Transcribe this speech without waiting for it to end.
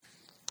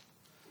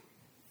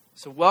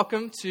So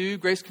welcome to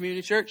Grace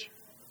Community Church.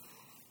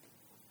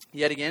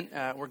 Yet again,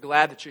 we're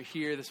glad that you're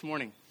here this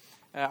morning.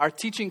 Our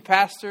teaching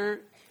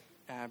pastor,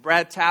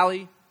 Brad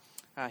Talley,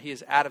 he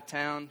is out of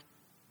town.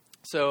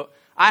 So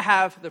I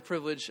have the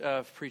privilege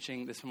of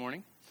preaching this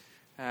morning.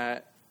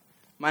 My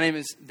name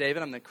is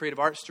David. I'm the Creative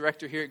Arts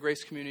Director here at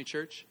Grace Community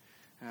Church.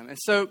 And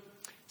so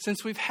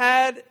since we've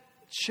had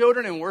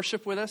children in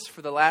worship with us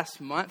for the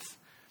last month,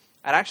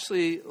 I'd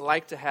actually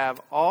like to have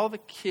all the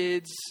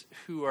kids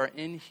who are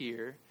in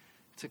here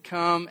to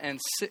come and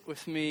sit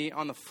with me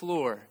on the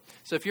floor.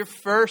 So if you're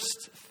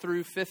first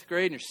through fifth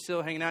grade and you're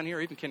still hanging out in here,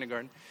 or even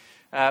kindergarten,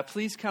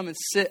 please come and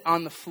sit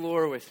on the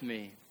floor with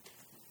me.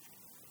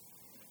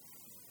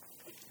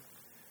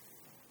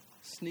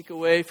 Sneak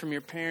away from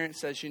your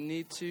parents as you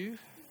need to.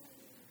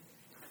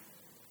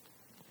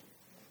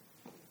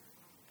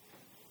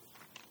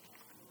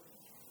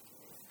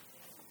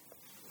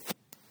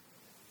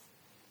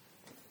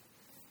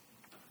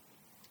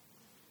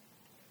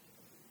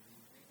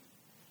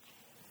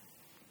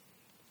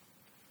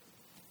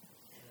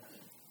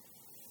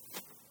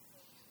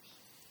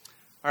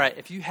 All right,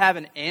 if you have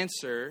an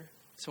answer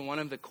to one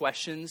of the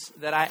questions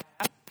that I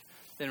asked,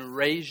 then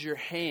raise your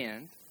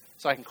hand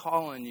so I can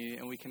call on you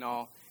and we can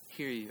all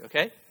hear you,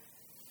 okay?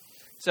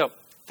 So,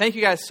 thank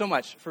you guys so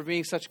much for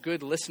being such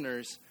good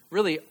listeners,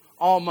 really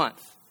all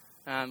month,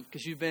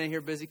 because you've been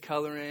here busy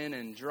coloring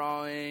and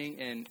drawing,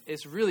 and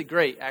it's really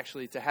great,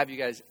 actually, to have you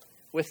guys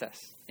with us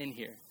in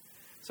here.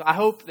 So I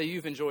hope that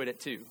you've enjoyed it,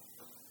 too.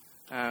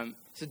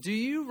 So do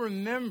you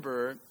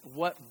remember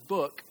what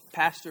book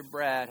Pastor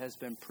Brad has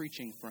been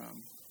preaching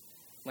from?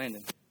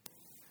 Landon.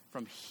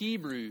 From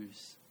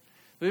Hebrews.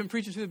 We've been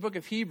preaching through the book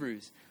of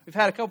Hebrews. We've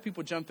had a couple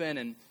people jump in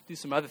and do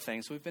some other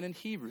things. So we've been in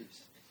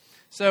Hebrews.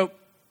 So I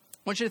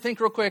want you to think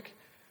real quick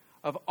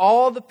of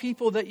all the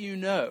people that you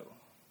know.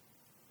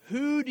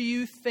 Who do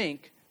you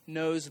think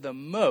knows the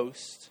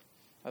most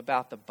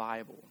about the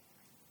Bible?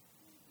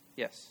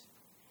 Yes.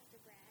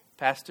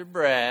 Pastor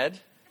Brad.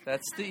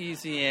 That's the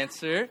easy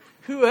answer.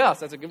 Who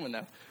else? That's a good one,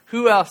 though.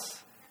 Who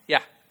else?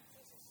 Yeah.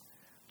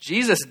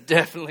 Jesus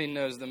definitely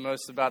knows the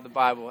most about the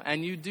Bible,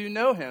 and you do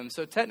know him,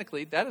 so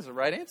technically that is the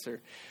right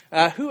answer.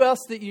 Who else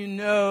that you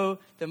know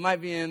that might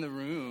be in the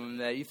room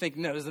that you think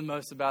knows the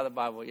most about the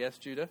Bible? Yes,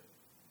 Judah?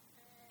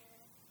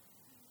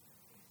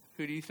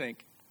 Who do you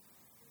think?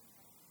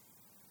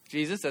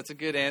 Jesus, that's a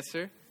good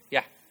answer.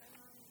 Yeah.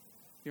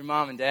 Your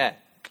mom and dad.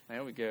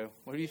 There we go.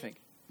 What do you think?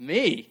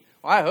 Me?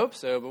 Well, I hope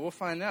so, but we'll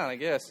find out, I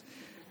guess.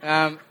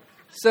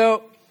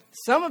 So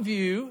some of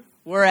you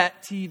were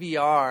at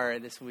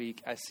TBR this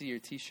week. I see your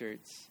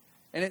t-shirts.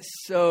 And it's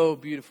so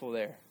beautiful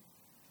there.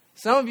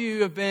 Some of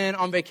you have been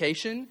on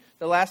vacation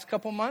the last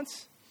couple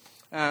months.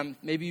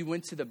 Maybe you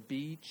went to the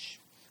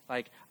beach.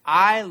 Like,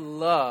 I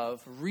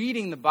love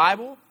reading the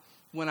Bible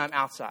when I'm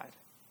outside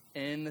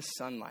in the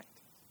sunlight.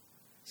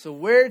 So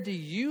where do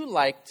you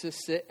like to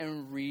sit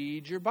and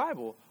read your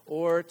Bible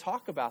or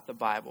talk about the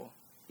Bible?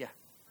 Yeah.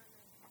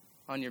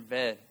 On your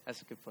bed.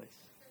 That's a good place.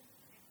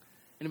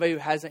 Anybody who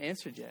hasn't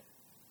answered yet?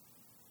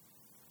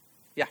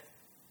 Yeah.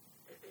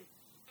 At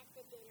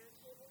the dinner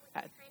table,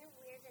 which is kind of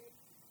weird, and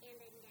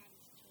in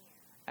Daddy's chair.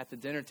 At the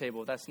dinner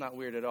table, that's not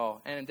weird at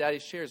all. And in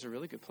Daddy's chair is a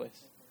really good place.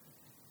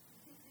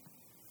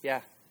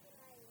 Yeah.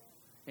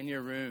 In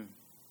your room.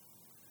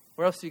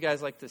 Where else do you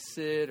guys like to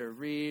sit or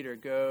read or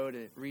go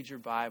to read your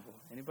Bible?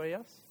 Anybody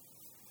else?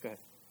 Go ahead.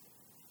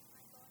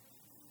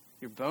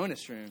 Your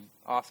bonus room.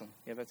 Awesome.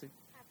 Yeah, Betsy?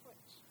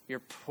 Your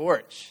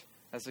porch.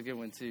 That's a good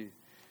one, too.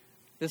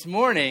 This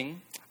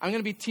morning, I'm going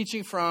to be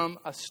teaching from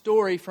a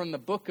story from the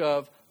book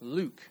of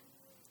Luke.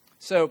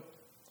 So,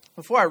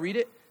 before I read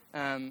it,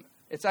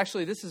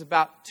 this is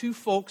about two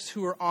folks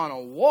who are on a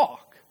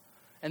walk,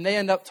 and they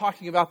end up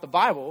talking about the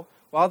Bible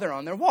while they're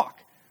on their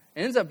walk.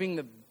 It ends up being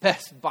the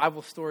best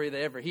Bible story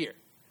they ever hear.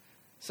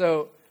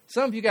 So,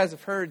 some of you guys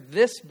have heard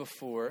this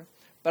before,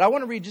 but I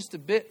want to read just a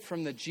bit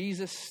from the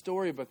Jesus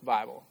Storybook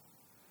Bible.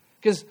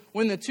 Because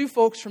when the two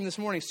folks from this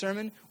morning's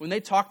sermon, when they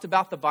talked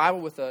about the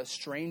Bible with a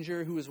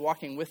stranger who was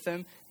walking with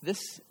them,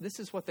 this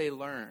is what they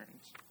learned.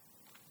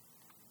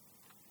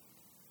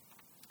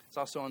 It's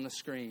also on the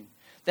screen.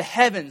 The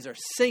heavens are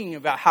singing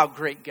about how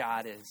great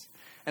God is,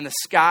 and the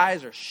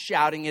skies are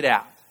shouting it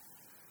out.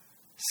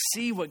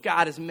 See what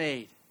God has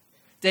made.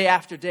 Day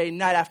after day,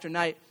 night after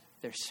night,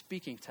 they're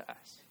speaking to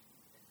us.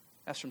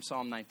 That's from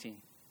Psalm 19.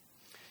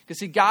 Because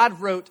see,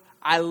 God wrote,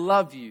 I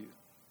love you.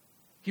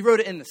 He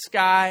wrote it in the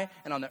sky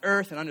and on the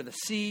earth and under the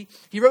sea.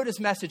 He wrote his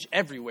message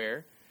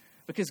everywhere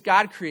because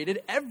God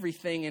created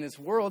everything in his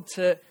world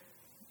to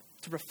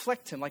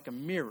reflect him like a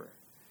mirror,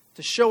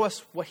 to show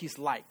us what he's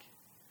like,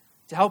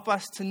 to help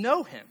us to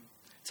know him,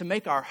 to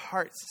make our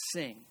hearts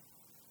sing.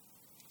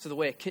 So the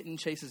way a kitten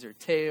chases her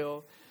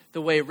tail,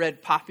 the way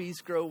red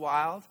poppies grow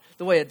wild,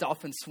 the way a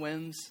dolphin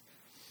swims.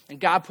 And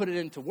God put it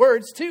into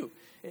words too.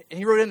 And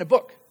he wrote it in a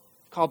book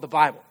called the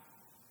Bible.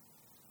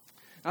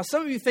 Now,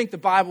 some of you think the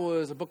Bible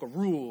is a book of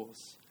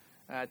rules,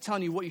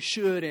 telling you what you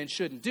should and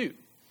shouldn't do.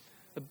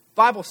 The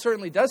Bible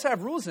certainly does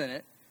have rules in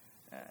it,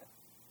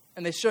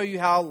 and they show you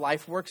how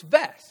life works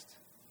best.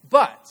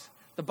 But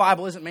the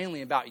Bible isn't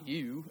mainly about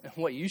you and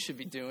what you should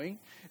be doing.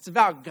 It's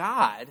about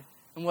God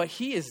and what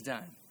he has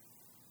done.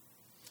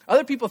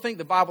 Other people think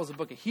the Bible is a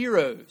book of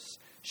heroes,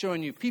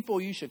 showing you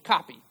people you should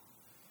copy.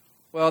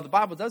 Well, the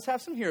Bible does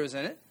have some heroes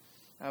in it,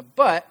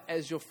 but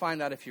as you'll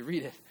find out if you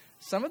read it,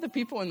 some of the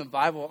people in the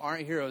Bible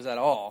aren't heroes at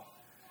all.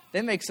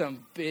 They make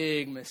some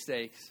big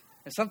mistakes,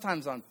 and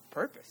sometimes on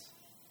purpose.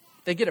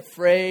 They get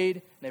afraid,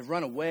 and they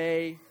run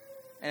away,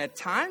 and at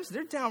times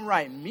they're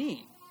downright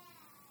mean.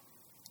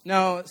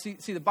 No, see,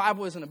 the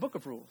Bible isn't a book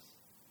of rules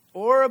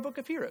or a book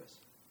of heroes.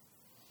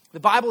 The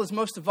Bible is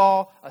most of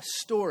all a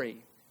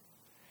story.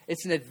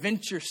 It's an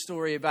adventure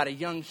story about a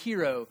young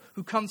hero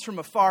who comes from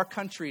a far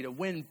country to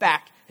win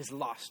back his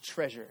lost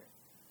treasure.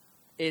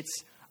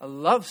 It's a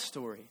love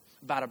story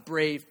about a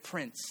brave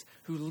prince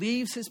who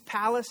leaves his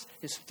palace,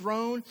 his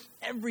throne,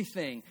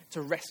 everything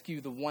to rescue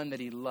the one that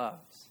he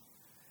loves.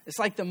 It's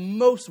like the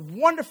most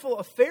wonderful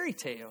of fairy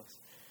tales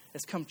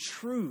has come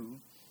true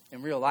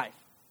in real life.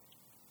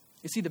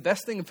 You see, the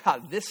best thing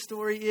about this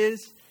story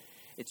is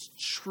it's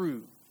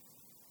true.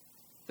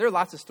 There are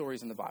lots of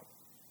stories in the Bible,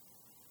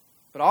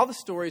 but all the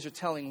stories are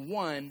telling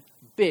one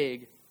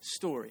big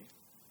story.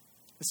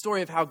 The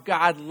story of how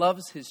God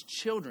loves his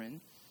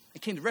children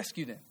and came to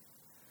rescue them.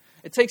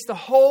 It takes the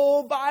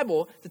whole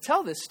Bible to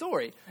tell this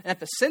story. And at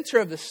the center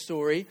of the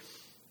story,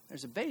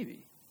 there's a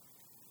baby.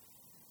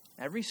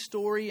 Every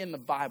story in the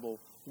Bible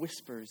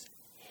whispers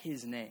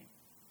his name.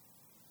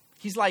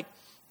 He's like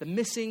the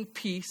missing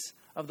piece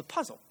of the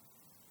puzzle.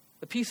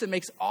 The piece that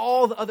makes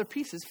all the other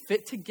pieces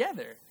fit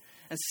together.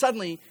 And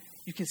suddenly,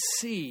 you can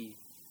see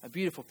a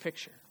beautiful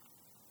picture.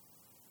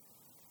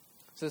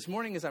 So this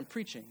morning as I'm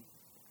preaching,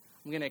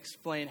 I'm going to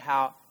explain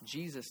how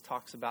Jesus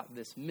talks about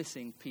this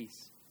missing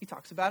piece. He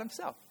talks about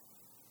himself.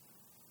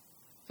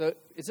 So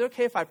is it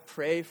okay if I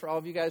pray for all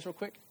of you guys real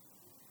quick?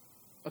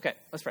 Okay,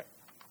 let's pray.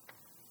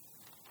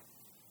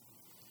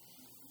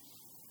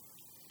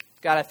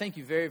 God, I thank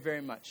you very,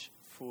 very much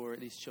for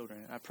these children.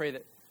 And I pray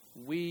that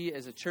we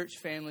as a church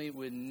family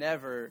would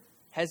never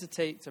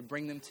hesitate to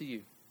bring them to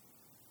you.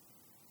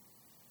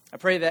 I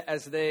pray that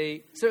as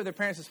they sit with their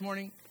parents this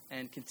morning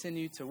and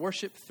continue to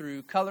worship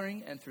through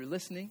coloring and through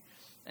listening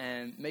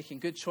and making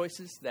good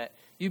choices, that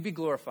you be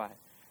glorified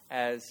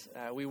as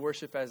we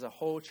worship as a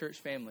whole church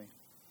family.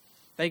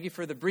 Thank you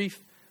for the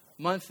brief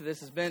month that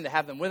this has been to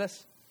have them with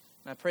us.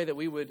 And I pray that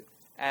we would,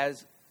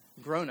 as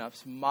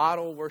grown-ups,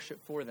 model worship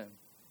for them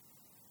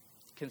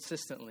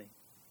consistently.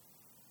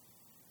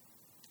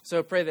 So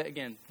I pray that,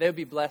 again, they would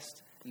be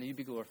blessed and that you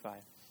be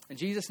glorified. In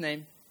Jesus'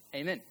 name,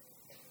 amen.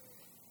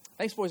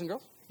 Thanks, boys and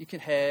girls. You can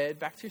head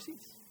back to your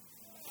seats.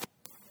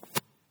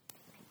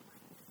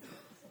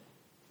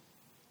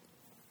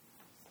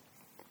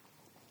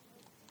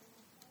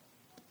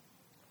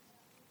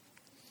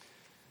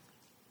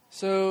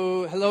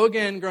 So, hello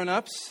again,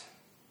 grown-ups.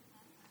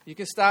 You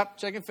can stop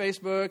checking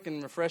Facebook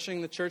and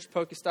refreshing the church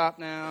Pokestop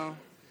now.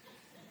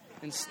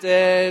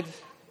 Instead,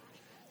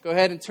 go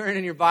ahead and turn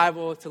in your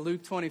Bible to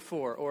Luke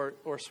 24,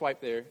 or swipe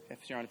there if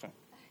you're on a phone.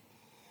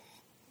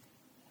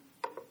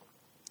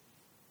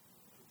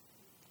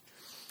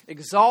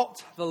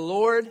 Exalt the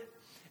Lord,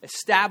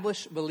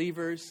 establish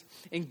believers,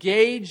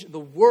 engage the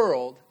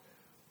world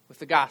with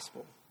the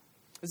gospel.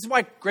 This is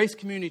why Grace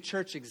Community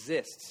Church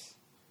exists.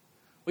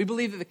 We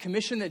believe that the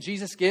commission that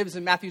Jesus gives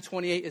in Matthew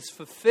 28 is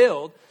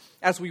fulfilled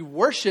as we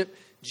worship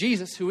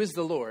Jesus, who is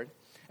the Lord,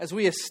 as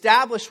we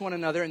establish one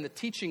another in the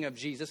teaching of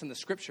Jesus and the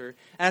Scripture,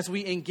 as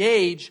we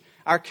engage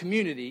our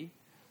community,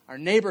 our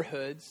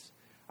neighborhoods,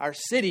 our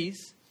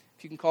cities,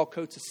 if you can call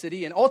Coates a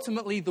city, and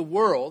ultimately the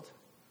world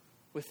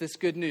with this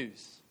good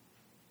news.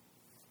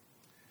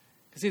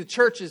 Because see, the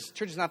church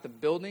is not the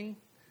building,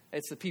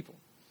 it's the people.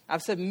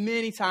 I've said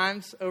many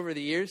times over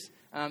the years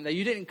that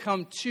you didn't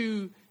come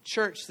to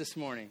church this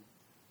morning.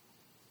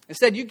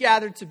 Instead, you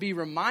gathered to be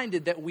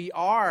reminded that we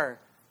are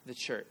the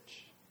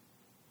church.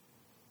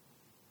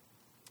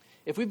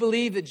 If we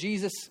believe that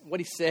Jesus, what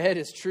he said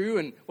is true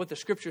and what the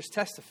scriptures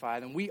testify,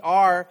 then we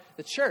are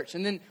the church.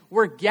 And then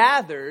we're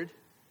gathered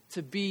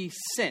to be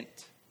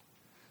sent.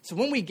 So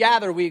when we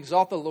gather, we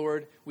exalt the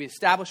Lord, we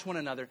establish one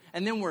another,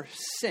 and then we're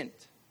sent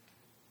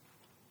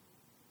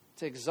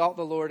to exalt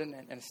the Lord and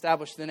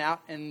establish then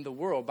out in the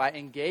world by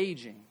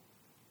engaging.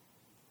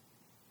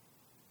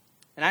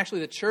 And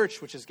actually the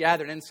church, which is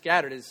gathered and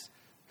scattered, it's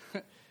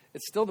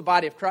still the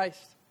body of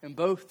Christ in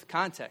both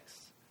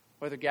contexts,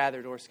 whether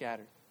gathered or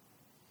scattered.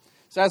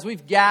 So as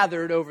we've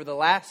gathered over the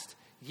last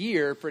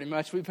year, pretty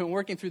much, we've been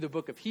working through the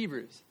book of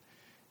Hebrews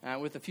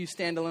with a few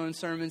standalone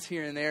sermons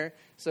here and there.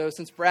 So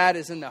since Brad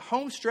is in the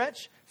home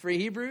stretch for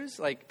Hebrews,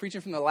 like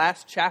preaching from the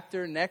last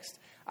chapter next,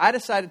 I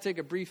decided to take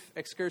a brief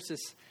excursus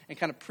and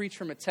kind of preach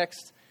from a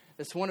text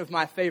that's one of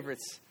my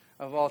favorites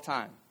of all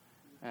time.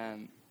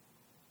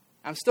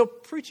 I'm still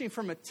preaching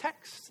from a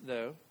text,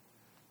 though,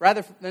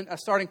 rather than a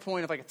starting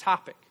point of like a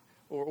topic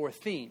or a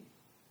theme.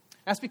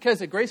 That's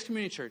because at Grace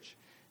Community Church,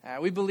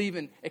 we believe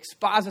in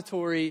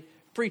expository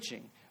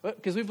preaching.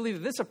 Because we believe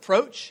that this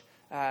approach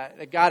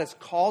that God has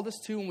called us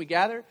to when we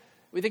gather,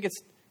 we think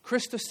it's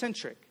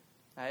Christocentric.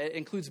 It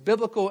includes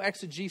biblical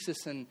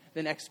exegesis and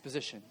then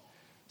exposition.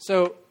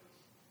 So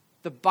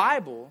the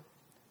Bible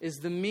is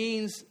the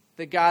means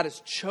that God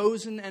has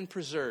chosen and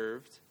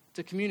preserved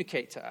to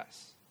communicate to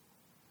us.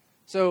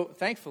 So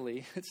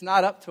thankfully, it's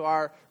not up to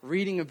our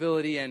reading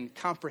ability and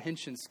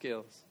comprehension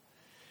skills.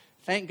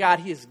 Thank God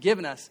he has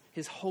given us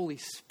his Holy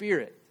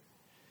Spirit,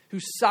 who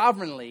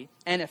sovereignly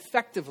and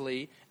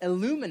effectively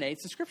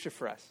illuminates the Scripture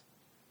for us.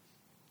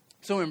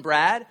 So when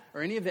Brad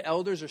or any of the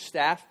elders or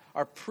staff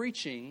are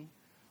preaching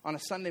on a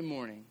Sunday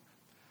morning,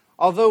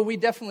 although we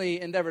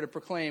definitely endeavor to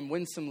proclaim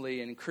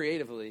winsomely and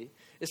creatively,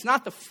 it's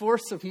not the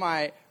force of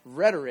my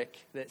rhetoric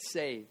that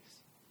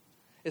saves.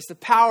 It's the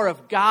power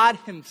of God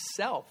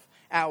himself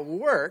at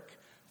work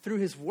through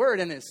his word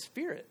and his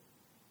Spirit.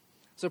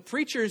 So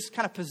preachers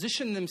kind of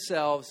position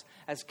themselves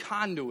as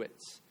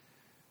conduits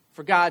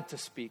for God to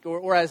speak,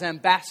 or as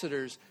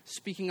ambassadors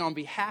speaking on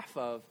behalf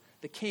of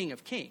the King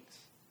of Kings.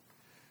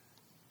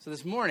 So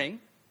this morning,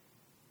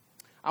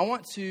 I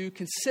want to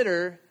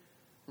consider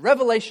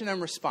revelation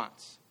and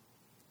response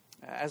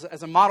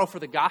as a model for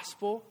the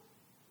gospel,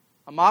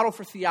 a model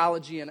for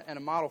theology, and a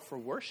model for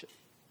worship.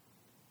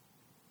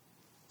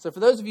 So for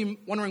those of you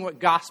wondering what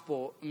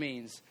gospel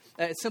means,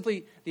 it's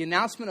simply the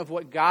announcement of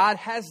what God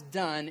has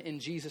done in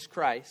Jesus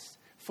Christ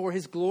for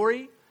his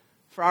glory,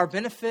 for our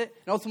benefit,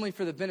 and ultimately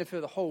for the benefit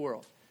of the whole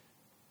world.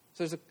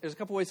 So there's a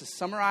couple ways to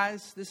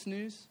summarize this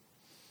news.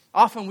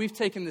 Often we've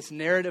taken this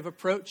narrative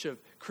approach of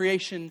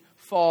creation,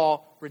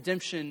 fall,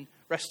 redemption,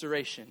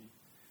 restoration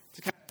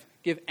to kind of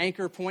give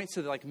anchor points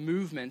to the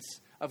movements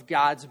of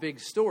God's big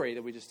story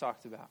that we just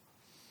talked about.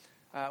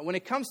 When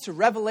it comes to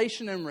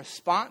revelation and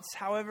response,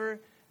 however,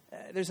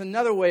 there's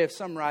another way of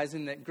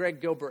summarizing that Greg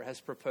Gilbert has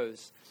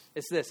proposed.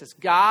 It's this. It's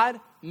God,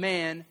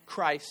 man,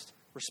 Christ,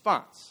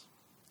 response.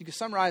 You can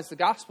summarize the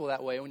gospel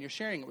that way when you're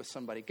sharing it with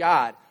somebody.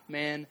 God,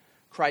 man,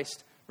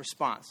 Christ,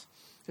 response.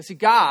 You see,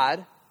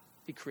 God,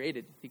 he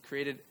created. He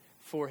created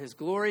for his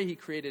glory. He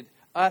created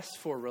us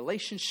for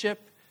relationship.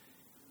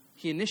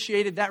 He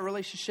initiated that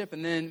relationship,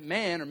 and then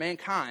man, or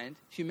mankind,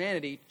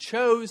 humanity,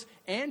 chose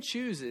and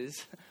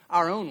chooses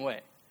our own way.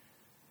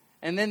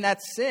 And then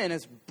that sin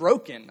has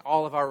broken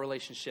all of our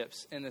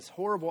relationships in this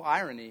horrible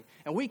irony.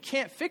 And we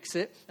can't fix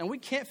it, and we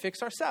can't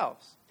fix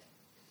ourselves.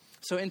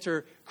 So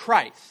enter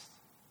Christ.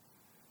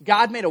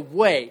 God made a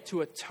way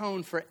to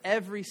atone for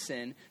every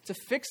sin, to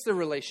fix the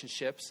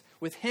relationships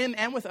with him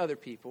and with other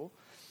people,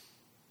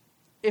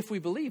 if we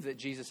believe that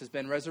Jesus has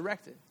been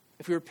resurrected,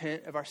 if we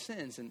repent of our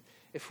sins, and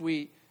if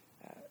we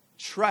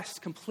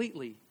trust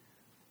completely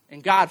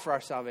in God for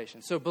our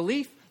salvation. So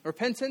belief,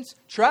 repentance,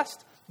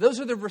 trust, those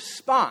are the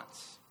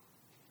response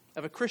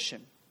of a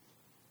Christian.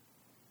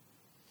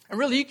 And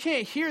really, you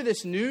can't hear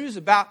this news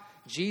about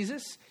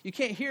Jesus. You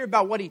can't hear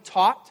about what he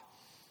taught.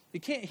 You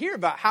can't hear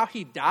about how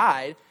he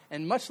died,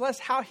 and much less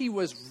how he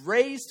was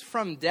raised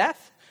from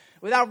death,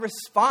 without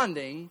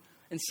responding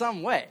in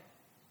some way.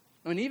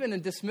 I mean, even a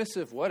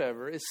dismissive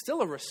whatever is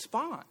still a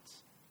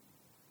response.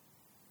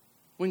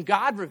 When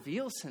God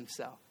reveals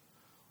himself,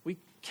 we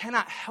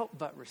cannot help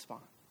but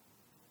respond.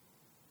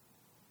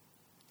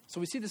 So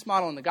we see this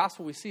model in the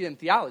gospel. We see it in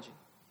theology.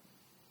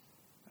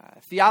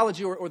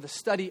 Theology or the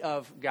study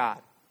of God.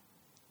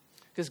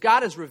 Because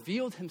God has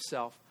revealed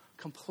himself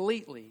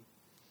completely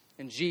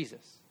in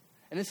Jesus.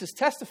 And this is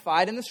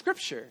testified in the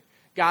Scripture,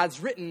 God's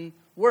written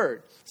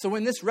word. So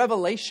when this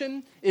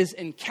revelation is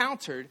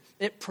encountered,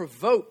 it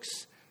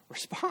provokes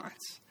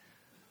response.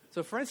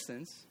 So for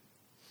instance,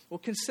 we'll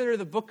consider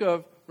the book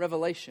of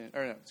Revelation.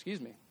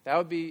 That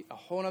would be a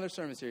whole other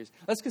sermon series.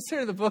 Let's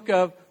consider the book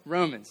of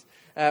Romans.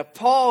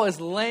 Paul is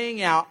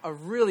laying out a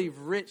really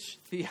rich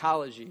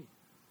theology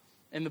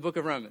in the book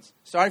of Romans.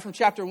 Starting from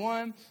chapter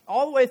 1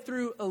 all the way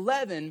through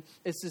 11,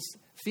 it's this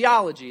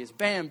theology. It's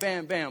bam,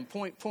 bam, bam,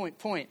 point, point,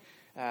 point.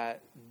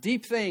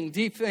 Deep thing,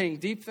 deep thing,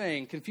 deep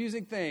thing,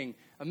 confusing thing,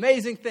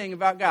 amazing thing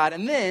about God.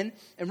 And then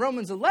in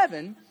Romans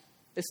 11,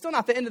 it's still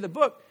not the end of the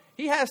book.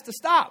 He has to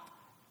stop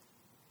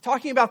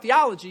talking about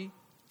theology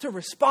to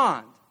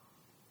respond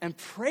and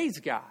praise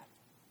God.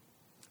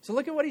 So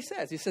look at what he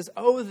says. He says,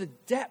 "Oh, the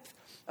depth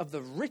of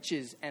the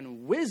riches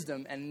and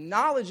wisdom and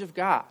knowledge of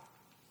God.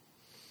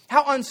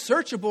 How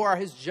unsearchable are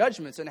his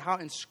judgments and how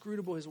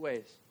inscrutable his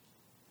ways.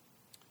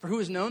 For who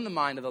has known the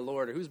mind of the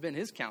Lord, or who's been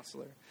his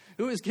counselor?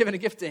 Who has given a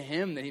gift to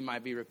him that he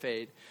might be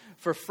repaid?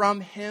 For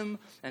from him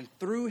and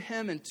through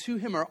him and to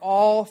him are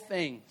all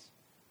things.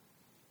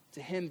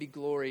 To him be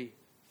glory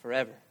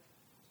forever.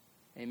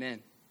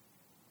 Amen."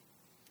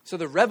 So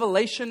the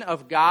revelation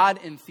of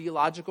God in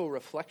theological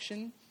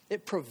reflection,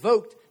 it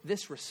provoked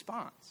this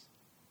response.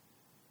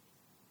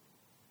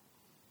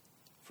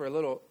 For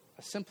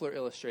a simpler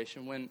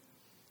illustration, when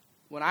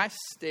I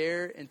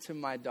stare into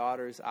my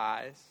daughter's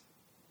eyes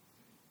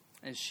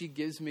and she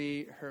gives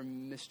me her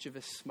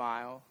mischievous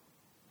smile,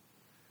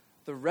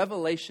 the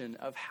revelation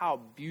of how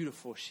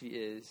beautiful she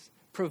is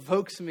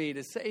provokes me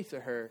to say to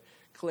her,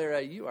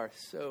 "Clara, you are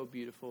so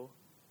beautiful."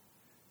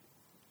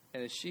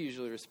 And she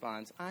usually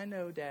responds, "I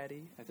know,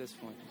 Daddy," at this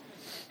point.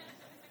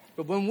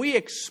 But when we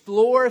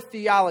explore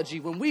theology,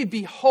 when we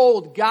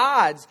behold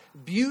God's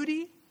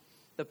beauty,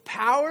 the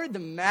power, the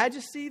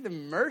majesty, the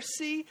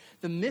mercy,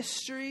 the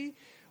mystery,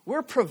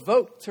 we're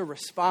provoked to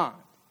respond.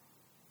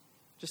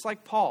 Just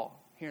like Paul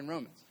here in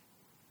Romans.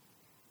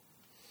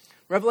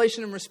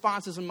 Revelation and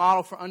response is a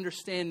model for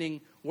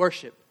understanding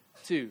worship,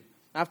 too.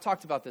 I've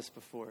talked about this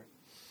before.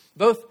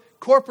 Both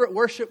corporate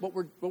worship, what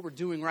we're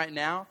doing right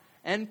now,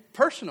 and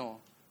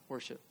personal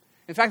worship.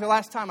 In fact, the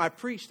last time I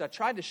preached, I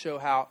tried to show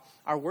how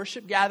our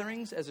worship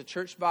gatherings as a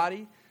church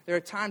body, they're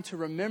a time to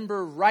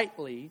remember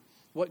rightly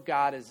what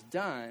God has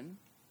done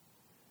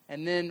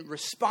and then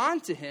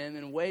respond to Him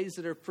in ways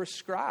that are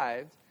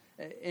prescribed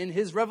in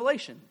His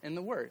revelation, in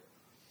the Word.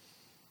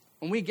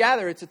 When we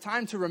gather, it's a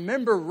time to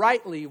remember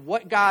rightly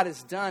what God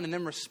has done and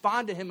then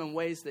respond to Him in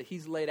ways that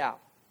He's laid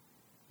out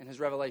in His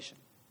revelation.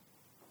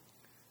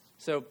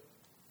 So,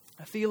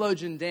 a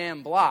theologian,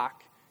 Dan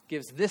Block,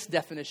 gives this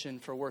definition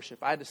for worship.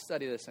 I had to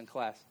study this in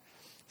class.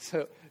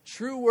 So,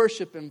 true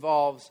worship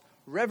involves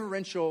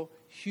reverential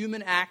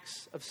human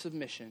acts of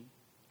submission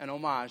and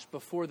homage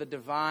before the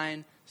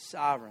divine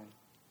sovereign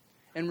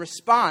in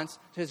response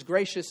to His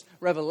gracious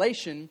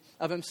revelation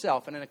of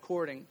Himself and in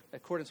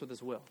accordance with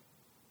His will.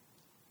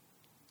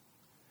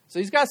 So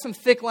he's got some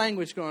thick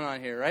language going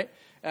on here, right?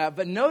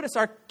 But notice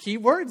our key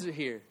words are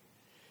here.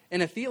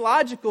 In a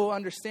theological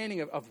understanding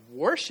of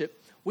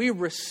worship, we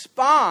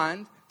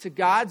respond to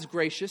God's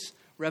gracious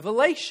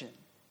revelation.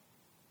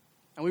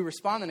 And we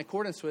respond in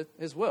accordance with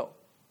His will.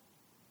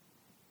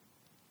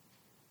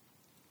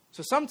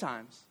 So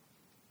sometimes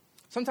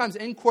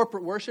in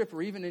corporate worship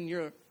or even in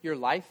your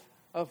life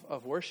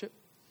of worship,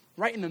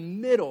 right in the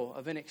middle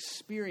of an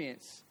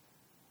experience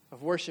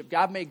of worship,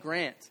 God may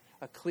grant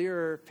a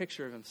clearer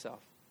picture of Himself.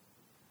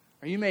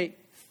 Or you may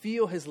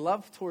feel His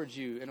love towards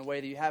you in a way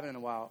that you haven't in a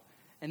while.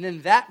 And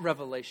then that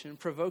revelation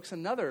provokes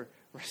another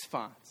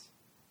response.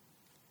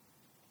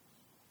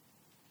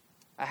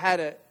 I had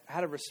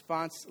a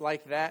response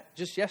like that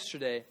just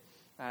yesterday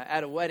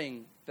at a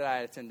wedding that I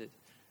attended.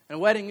 And a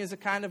wedding is a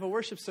kind of a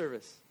worship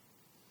service.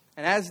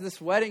 And as this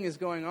wedding is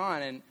going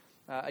on, and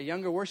a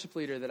younger worship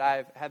leader that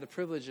I've had the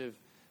privilege of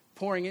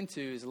pouring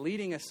into is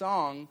leading a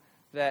song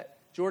that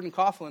Jordan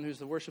Coughlin, who's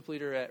the worship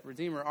leader at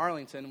Redeemer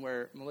Arlington,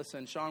 where Melissa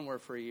and Sean were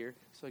for a year.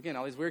 So again,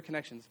 all these weird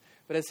connections.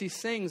 But as he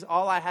sings,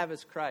 All I Have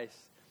is Christ,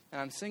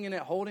 and I'm singing it,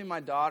 holding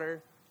my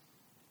daughter,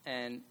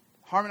 and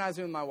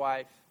harmonizing with my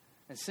wife,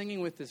 and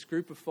singing with this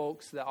group of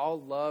folks that all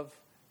love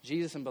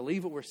Jesus and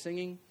believe what we're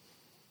singing,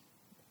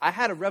 I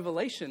had a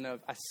revelation of,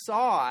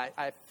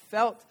 I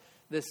felt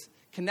this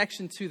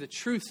connection to the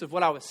truths of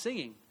what I was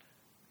singing.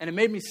 And it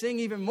made me sing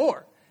even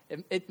more.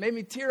 It made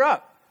me tear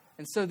up.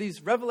 And so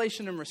these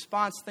revelation and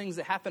response things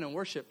that happen in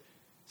worship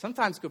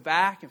sometimes go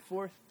back and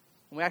forth.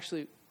 And we'll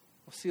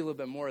see a little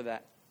bit more of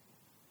that.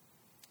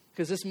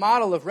 Because this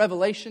model of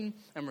revelation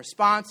and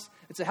response,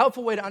 it's a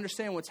helpful way to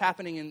understand what's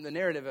happening in the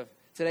narrative of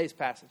today's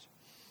passage.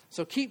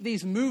 So keep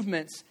these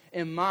movements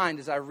in mind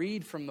as I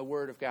read from the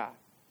Word of God.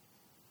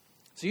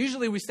 So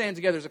usually we stand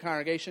together as a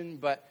congregation,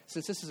 but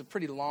since this is a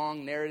pretty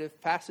long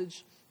narrative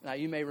passage,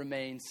 you may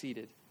remain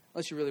seated.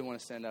 Unless you really want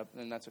to stand up,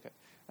 then that's okay.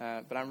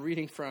 But I'm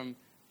reading from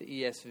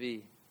the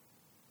ESV.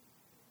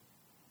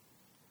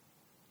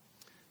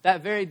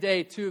 That very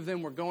day, two of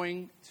them were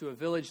going to a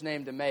village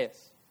named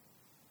Emmaus,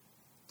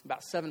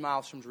 about 7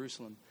 miles from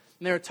Jerusalem.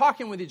 And they were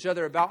talking with each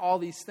other about all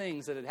these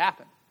things that had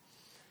happened.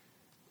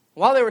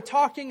 While they were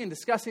talking and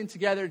discussing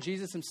together,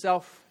 Jesus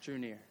Himself drew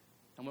near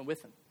and went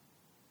with them.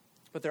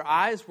 But their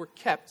eyes were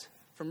kept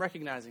from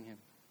recognizing Him.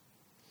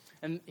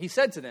 And He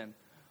said to them,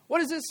 "What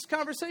is this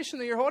conversation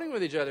that you're holding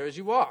with each other as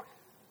you walk?"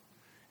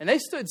 And they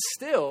stood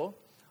still,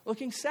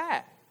 looking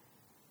sad.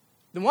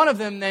 Then one of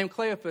them, named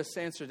Cleopas,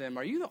 answered him,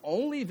 "Are you the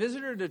only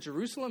visitor to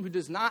Jerusalem who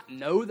does not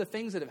know the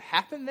things that have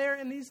happened there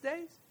in these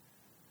days?"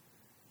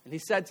 And He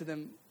said to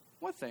them,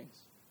 "What things?"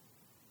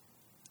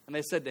 And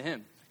they said to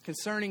Him,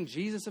 "Concerning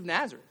Jesus of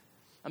Nazareth,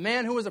 a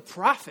man who was a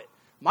prophet,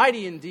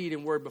 mighty in deed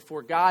and word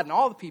before God and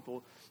all the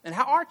people, and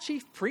how our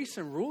chief priests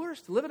and rulers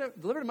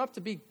delivered Him up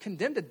to be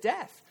condemned to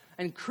death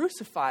and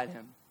crucified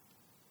Him.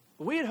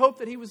 But we had hoped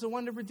that He was the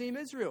one to redeem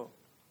Israel.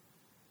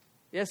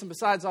 Yes, and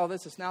besides all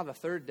this, it's now the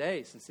third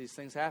day since these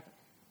things happened.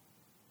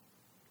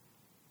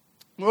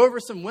 Moreover,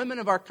 some women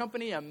of our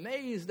company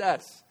amazed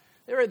us.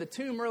 They were at the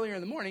tomb earlier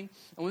in the morning,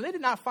 and when they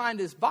did not find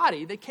His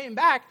body, they came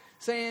back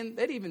saying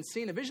they'd even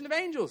seen a vision of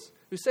angels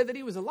who said that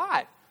He was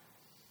alive.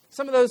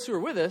 Some of those who were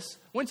with us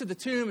went to the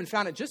tomb and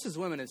found it just as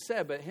women had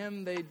said, but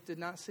Him they did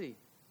not see."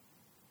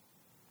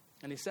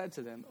 And He said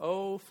to them,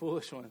 "O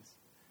foolish ones,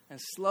 and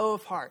slow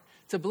of heart,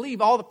 to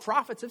believe all the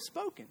prophets have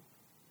spoken.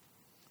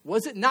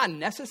 Was it not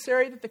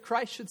necessary that the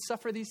Christ should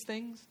suffer these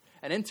things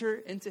and enter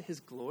into His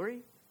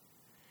glory?"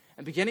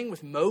 And beginning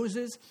with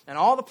Moses and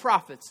all the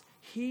prophets,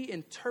 He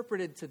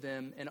interpreted to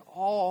them in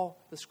all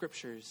the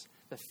Scriptures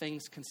the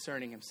things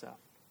concerning Himself.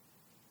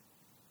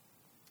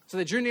 So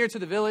they drew near to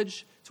the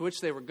village to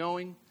which they were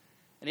going,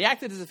 and He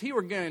acted as if He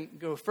were going to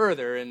go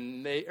further,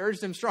 and they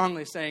urged Him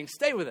strongly, saying,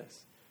 "Stay with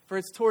us, for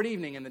it's toward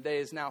evening, and the day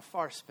is now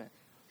far spent."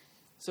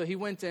 So He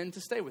went in to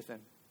stay with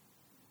them.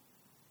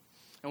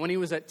 And when he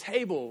was at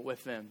table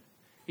with them,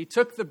 he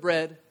took the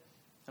bread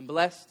and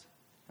blessed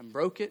and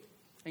broke it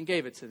and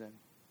gave it to them.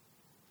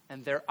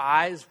 And their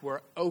eyes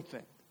were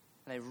opened,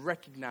 and they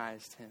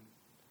recognized him.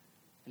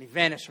 And he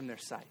vanished from their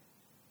sight.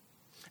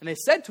 And they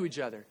said to each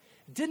other,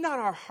 did not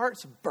our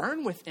hearts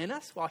burn within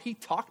us while he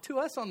talked to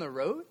us on the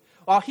road,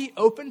 while he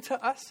opened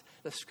to us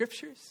the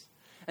scriptures?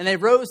 And they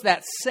rose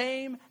that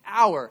same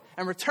hour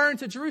and returned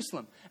to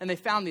Jerusalem. And they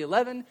found the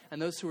 11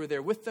 and those who were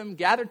there with them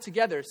gathered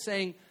together,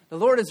 saying, the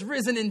Lord is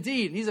risen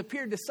indeed, and he's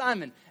appeared to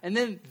Simon. And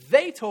then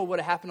they told what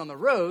had happened on the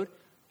road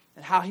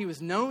and how he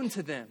was known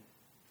to them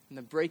in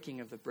the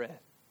breaking of the bread.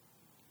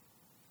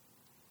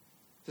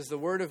 This is the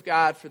word of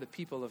God for the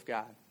people of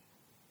God.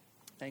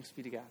 Thanks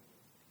be to God.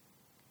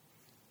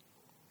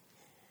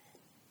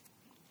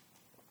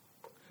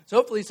 So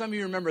hopefully some of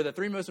you remember the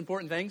three most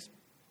important things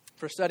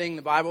for studying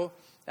the Bible.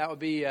 That would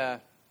be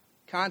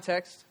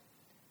context,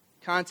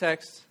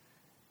 context,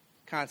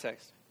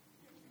 context.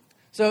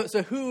 So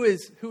who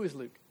is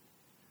Luke?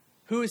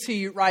 Who is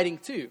he writing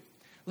to?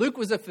 Luke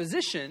was a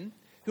physician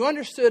who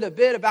understood a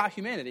bit about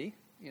humanity,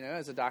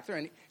 as a doctor,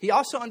 and he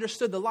also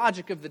understood the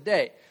logic of the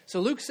day. So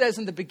Luke says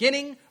in the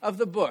beginning of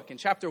the book, in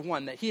chapter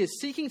 1, that he is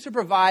seeking to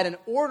provide an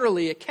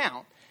orderly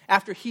account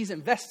after he's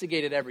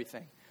investigated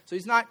everything. So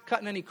he's not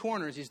cutting any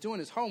corners, he's doing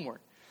his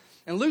homework.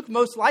 And Luke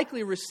most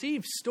likely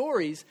received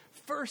stories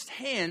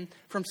firsthand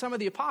from some of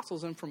the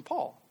apostles and from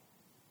Paul.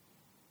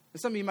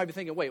 And some of you might be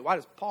thinking, wait, why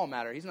does Paul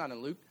matter? He's not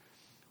in Luke.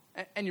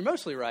 And you're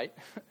mostly right,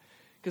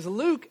 because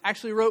Luke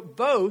actually wrote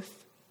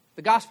both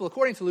the Gospel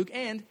according to Luke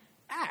and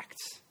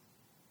Acts.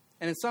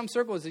 And in some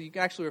circles, you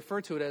can actually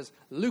refer to it as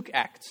Luke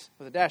Acts,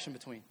 with a dash in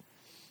between.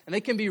 And they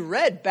can be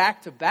read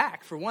back to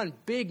back for one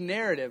big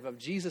narrative of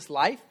Jesus'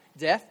 life,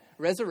 death,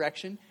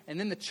 resurrection, and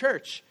then the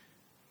church.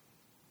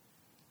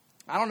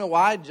 I don't know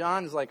why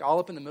John is all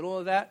up in the middle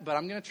of that, but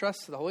I'm going to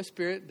trust the Holy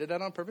Spirit did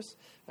that on purpose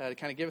to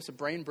kind of give us a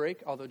brain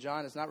break, although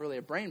John is not really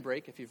a brain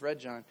break if you've read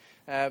John.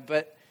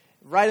 But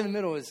right in the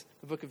middle is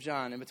the book of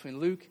John, in between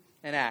Luke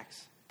and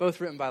Acts,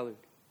 both written by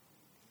Luke.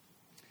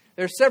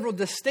 There are several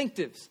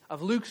distinctives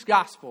of Luke's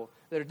gospel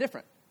that are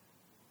different.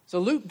 So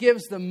Luke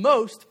gives the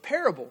most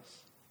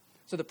parables.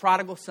 So the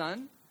prodigal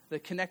son, the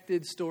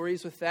connected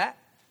stories with that,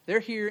 they're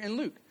here in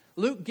Luke.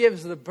 Luke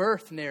gives the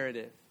birth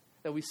narrative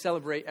that we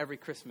celebrate every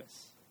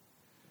Christmas.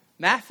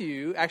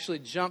 Matthew actually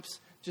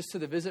jumps just to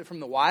the visit from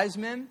the wise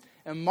men,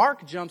 and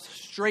Mark jumps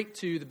straight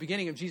to the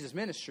beginning of Jesus'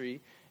 ministry,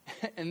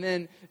 and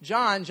then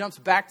John jumps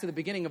back to the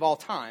beginning of all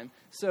time.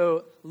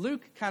 So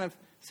Luke kind of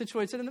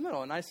situates it in the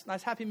middle, a nice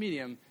happy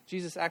medium,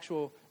 Jesus'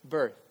 actual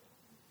birth.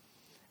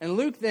 And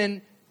Luke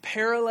then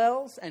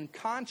parallels and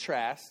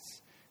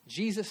contrasts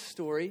Jesus'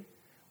 story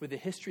with the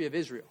history of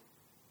Israel.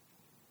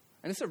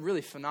 And it's a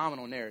really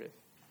phenomenal narrative.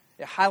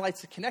 It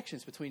highlights the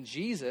connections between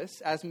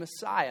Jesus as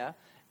Messiah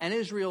and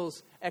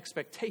Israel's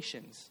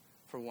expectations,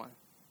 for one.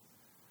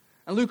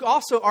 And Luke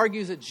also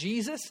argues that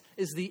Jesus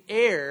is the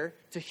heir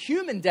to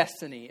human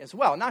destiny as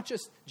well, not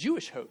just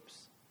Jewish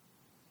hopes.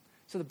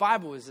 So the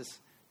Bible is this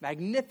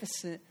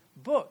magnificent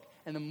book.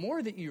 And the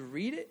more that you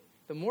read it,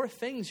 the more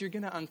things you're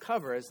going to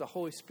uncover as the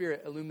Holy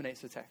Spirit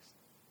illuminates the text.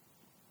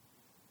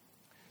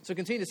 So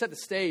continue to set the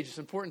stage. It's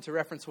important to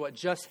reference what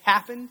just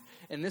happened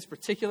in this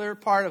particular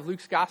part of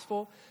Luke's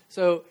gospel.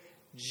 So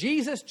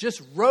Jesus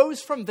just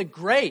rose from the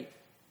grave.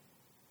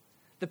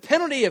 The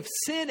penalty of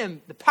sin and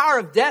the power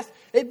of death,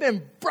 they've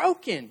been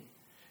broken.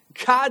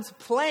 God's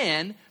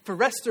plan for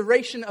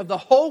restoration of the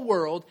whole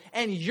world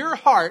and your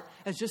heart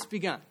has just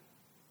begun.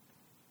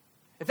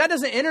 If that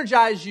doesn't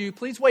energize you,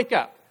 please wake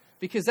up,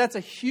 because that's a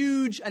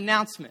huge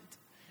announcement.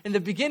 In the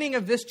beginning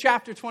of this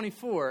chapter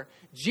 24,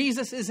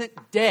 Jesus isn't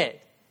dead.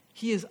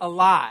 He is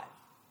alive.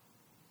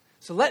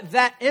 So let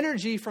that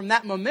energy from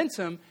that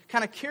momentum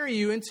kind of carry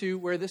you into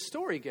where this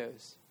story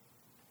goes.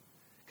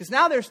 Because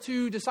now there's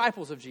two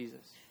disciples of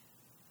Jesus.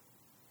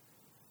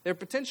 They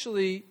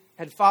potentially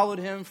had followed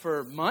him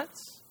for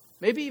months,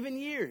 maybe even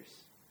years.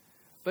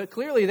 But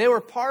clearly they were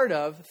part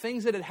of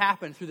things that had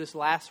happened through this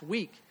last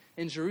week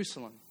in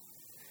Jerusalem.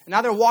 And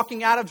now they're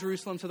walking out of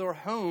Jerusalem to their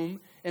home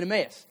in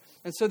Emmaus.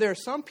 And so there are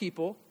some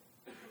people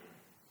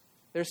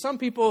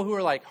who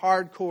are like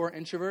hardcore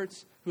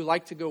introverts who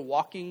like to go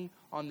walking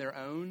on their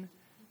own.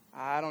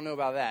 I don't know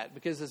about that,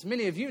 because as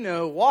many of you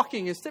know,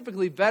 walking is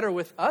typically better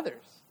with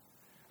others.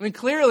 I mean,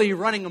 clearly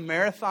running a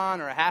marathon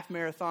or a half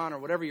marathon or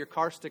whatever your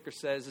car sticker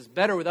says is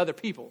better with other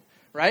people,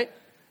 right?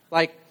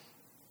 Like,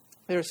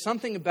 there's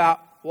something about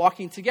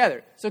walking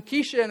together. So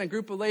Keisha and a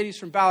group of ladies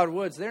from Ballard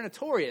Woods, they're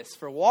notorious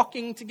for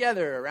walking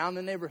together around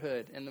the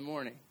neighborhood in the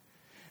morning.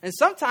 And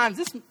sometimes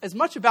it's as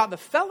much about the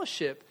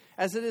fellowship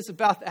as it is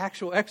about the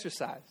actual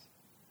exercise.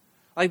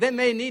 Like, they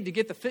may need to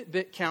get the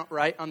Fitbit count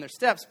right on their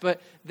steps,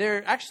 but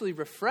they're actually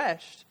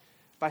refreshed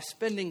by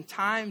spending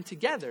time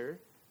together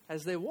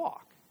as they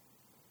walk.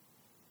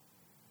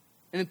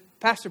 And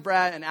Pastor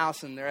Brad and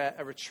Allison, they're at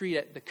a retreat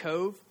at the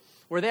Cove,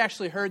 where they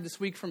actually heard this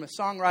week from a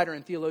songwriter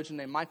and theologian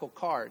named Michael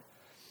Card.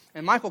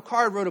 And Michael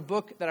Card wrote a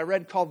book that I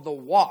read called The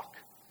Walk,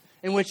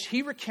 in which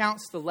he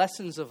recounts the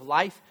lessons of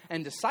life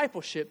and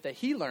discipleship that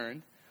he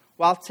learned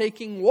while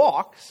taking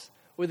walks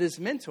with his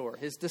mentor,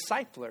 his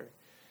discipler.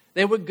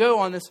 They would go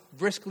on this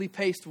briskly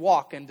paced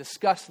walk and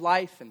discuss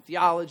life and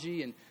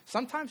theology and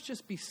sometimes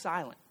just be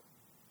silent,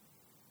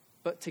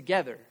 but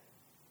together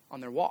on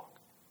their walk.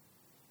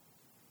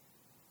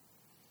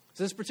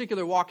 So this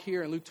particular walk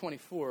here in Luke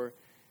 24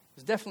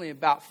 is definitely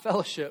about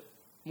fellowship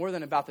more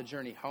than about the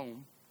journey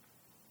home.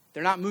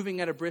 They're not moving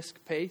at a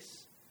brisk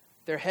pace.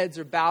 Their heads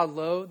are bowed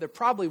low. They're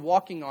probably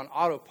walking on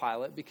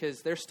autopilot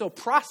because they're still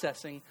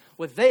processing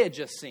what they had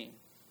just seen.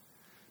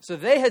 So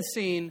they had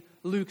seen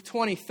Luke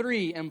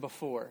 23 and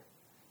before.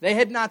 They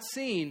had not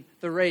seen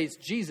the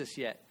raised Jesus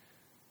yet.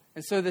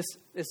 And so this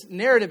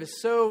narrative is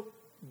so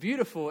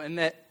beautiful in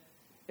that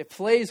it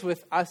plays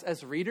with us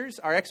as readers,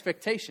 our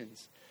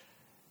expectations.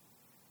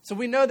 So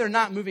we know they're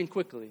not moving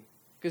quickly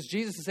because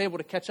Jesus is able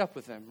to catch up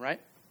with them, right?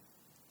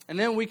 And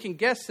then we can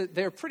guess that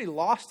they're pretty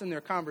lost in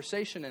their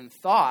conversation and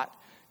thought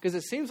because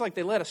it seems like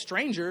they let a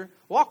stranger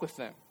walk with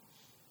them.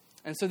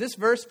 And so this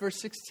verse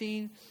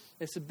 16,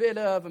 it's a bit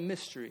of a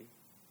mystery.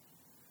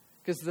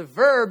 Because the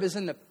verb is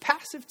in the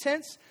passive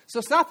tense. So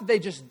it's not that they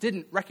just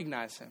didn't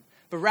recognize him,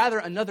 but rather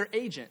another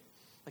agent,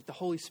 like the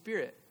Holy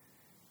Spirit,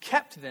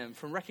 kept them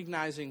from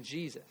recognizing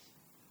Jesus.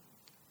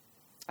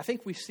 I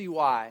think we see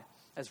why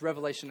as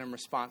revelation and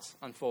response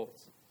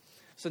unfolds.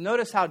 So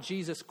notice how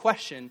Jesus'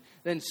 question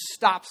then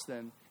stops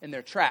them in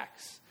their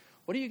tracks.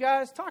 What are you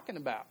guys talking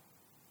about?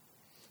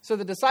 So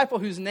the disciple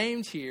who's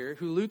named here,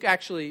 who Luke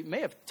actually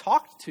may have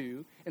talked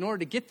to in order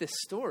to get this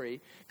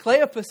story,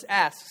 Cleopas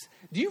asks,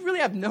 do you really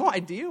have no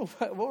idea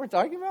what we're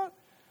talking about?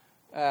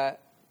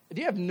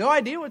 Do you have no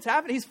idea what's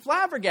happening? He's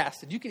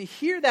flabbergasted. You can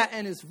hear that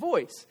in his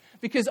voice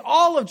because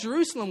all of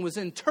Jerusalem was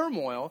in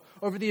turmoil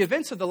over the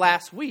events of the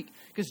last week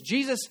because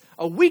Jesus,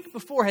 a week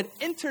before, had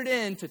entered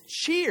into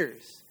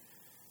cheers,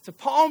 to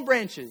palm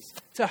branches,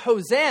 to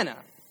Hosanna.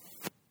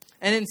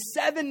 And in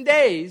 7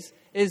 days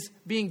is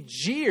being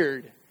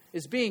jeered,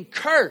 is being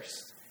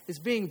cursed, is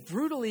being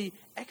brutally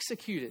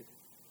executed.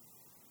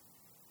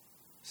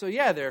 So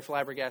yeah, they're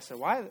flabbergasted.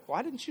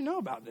 Why didn't you know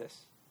about this?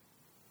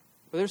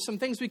 But there's some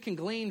things we can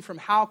glean from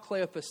how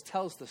Cleopas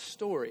tells the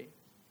story.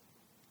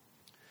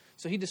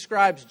 So he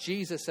describes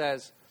Jesus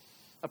as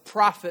a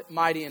prophet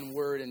mighty in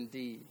word and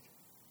deed.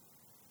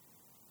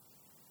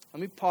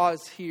 Let me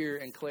pause here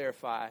and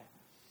clarify.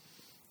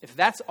 If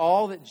that's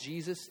all that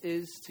Jesus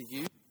is to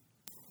you,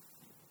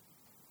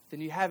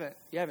 then you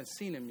haven't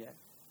seen him yet.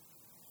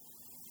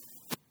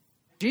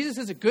 Jesus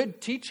is a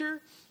good teacher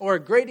or a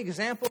great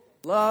example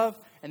of love,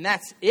 and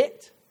that's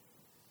it.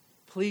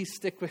 Please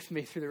stick with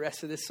me through the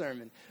rest of this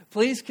sermon.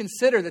 Please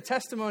consider the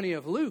testimony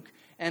of Luke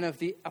and of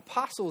the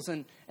apostles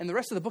and the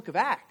rest of the book of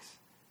Acts.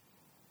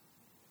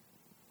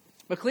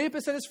 But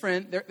Cleopas and his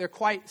friend, they're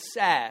quite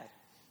sad,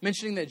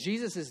 mentioning that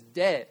Jesus is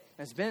dead.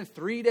 It's been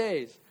 3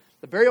 days.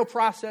 The burial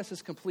process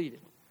is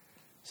completed.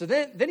 So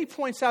then he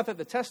points out that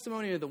the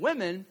testimony of the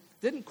women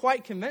didn't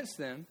quite convince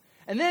them.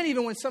 And then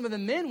even when some of the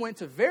men went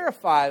to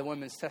verify the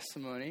women's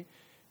testimony,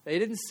 they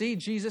didn't see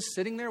Jesus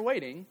sitting there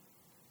waiting.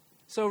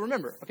 So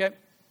remember, okay,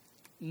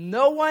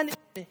 no one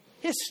in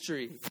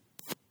history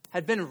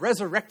had been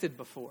resurrected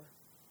before.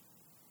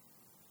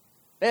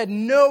 They had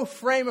no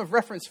frame of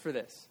reference for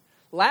this.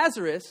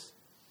 Lazarus,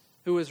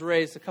 who was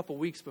raised a couple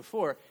weeks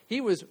before,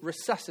 he was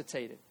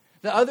resuscitated.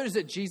 The others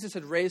that Jesus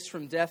had raised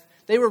from death,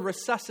 they were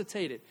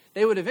resuscitated.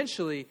 They would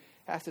eventually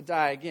have to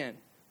die again,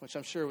 which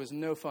I'm sure was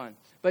no fun.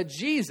 But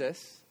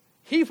Jesus,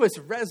 he was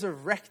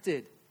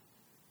resurrected.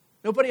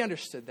 Nobody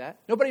understood that.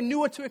 Nobody knew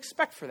what to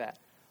expect for that.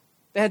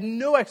 They had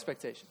no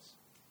expectations.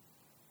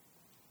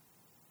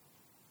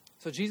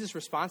 So Jesus'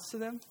 response to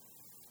them,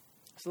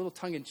 it's a little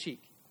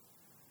tongue-in-cheek.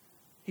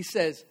 He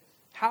says,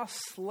 how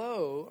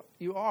slow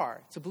you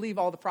are to believe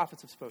all the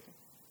prophets have spoken.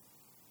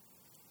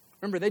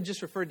 Remember, they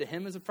just referred to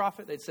him as a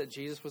prophet. They'd said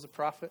Jesus was a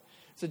prophet.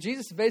 So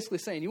Jesus is basically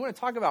saying, you want to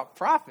talk about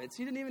prophets?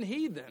 You didn't even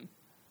heed them.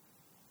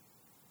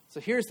 So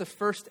here's the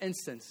first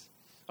instance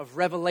of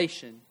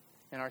revelation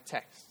in our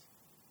text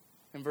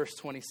in verse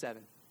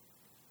 27.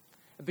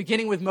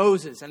 Beginning with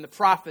Moses and the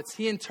prophets,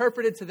 he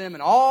interpreted to them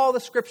in all the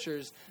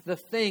scriptures the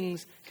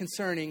things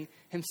concerning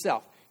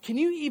himself. Can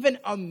you even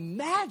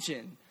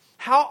imagine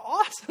how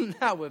awesome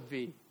that would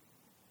be?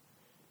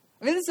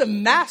 I mean, this is a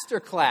master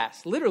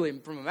class, literally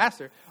from a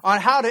master, on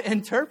how to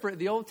interpret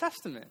the Old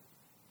Testament.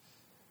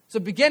 So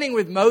beginning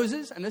with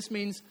Moses, and this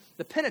means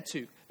the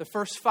Pentateuch, the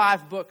first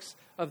 5 books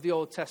of the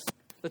Old Testament,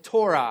 the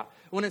Torah.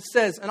 When it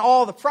says, and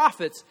all the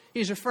prophets,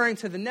 he's referring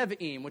to the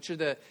Nevi'im, which are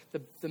the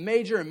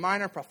major and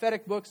minor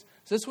prophetic books.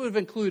 So this would have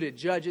included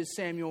Judges,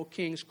 Samuel,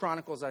 Kings,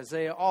 Chronicles,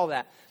 Isaiah, all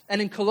that.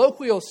 And in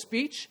colloquial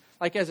speech,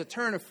 like as a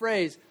turn of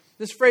phrase,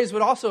 this phrase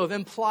would also have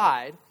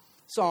implied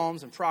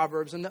Psalms and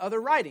Proverbs and the other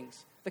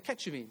writings, the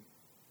Ketuvim.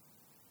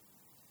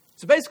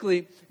 So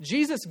basically,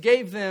 Jesus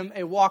gave them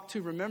a walk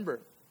to remember.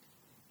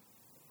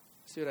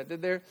 See what I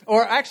did there?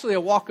 Or actually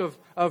a walk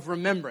of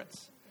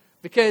remembrance.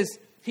 Because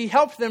he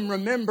helped them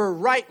remember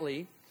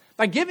rightly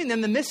by giving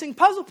them the missing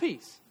puzzle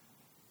piece.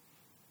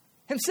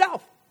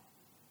 Himself.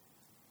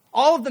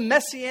 All of the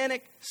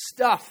messianic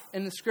stuff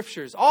in the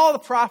scriptures, all the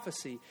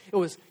prophecy, it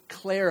was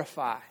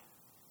clarify.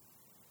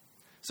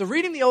 So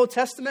reading the Old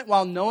Testament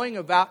while knowing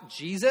about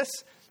Jesus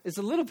is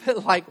a little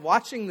bit like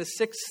watching The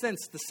Sixth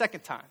Sense the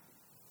second time.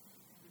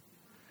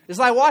 It's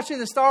like watching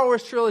the Star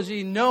Wars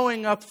trilogy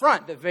knowing up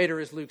front that Vader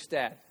is Luke's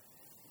dad.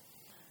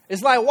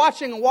 It's like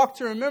watching A Walk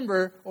to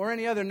Remember or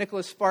any other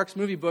Nicholas Sparks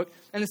movie book,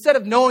 and instead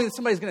of knowing that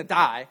somebody's going to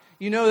die,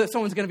 you know that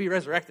someone's going to be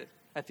resurrected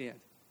at the end.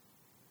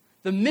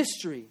 The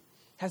mystery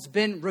has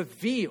been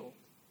revealed.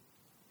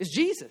 It's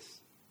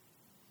Jesus.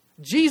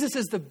 Jesus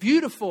is the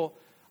beautiful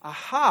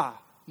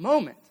aha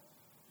moment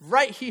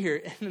right here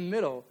in the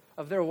middle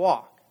of their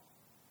walk.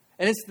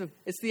 And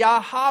it's the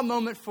aha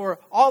moment for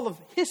all of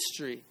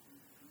history,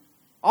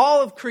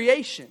 all of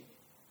creation.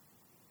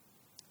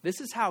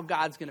 This is how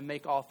God's going to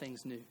make all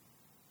things new.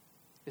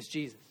 It's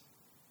Jesus.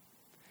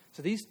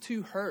 So these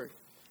two heard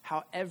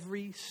how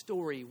every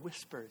story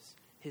whispers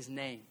his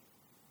name.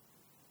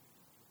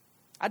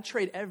 I'd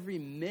trade every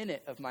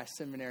minute of my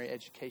seminary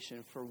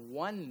education for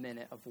 1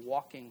 minute of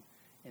walking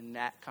in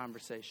that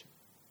conversation.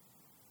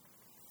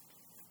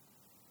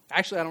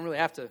 Actually, I don't really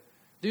have to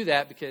do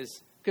that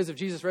because of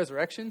Jesus'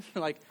 resurrection.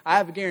 Like, I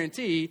have a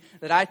guarantee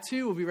that I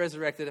too will be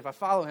resurrected if I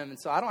follow him. And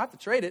so I don't have to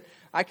trade it.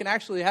 I can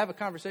actually have a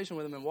conversation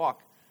with him and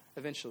walk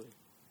eventually.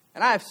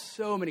 And I have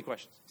so many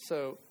questions.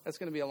 So that's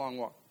going to be a long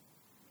walk.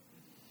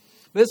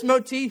 This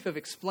motif of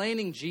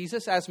explaining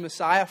Jesus as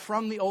Messiah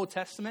from the Old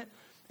Testament,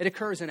 it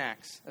occurs in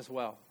Acts as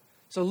well.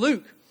 So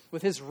Luke,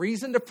 with his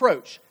reasoned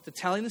approach to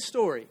telling the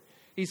story,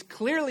 he's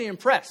clearly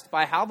impressed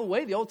by how the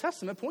way the Old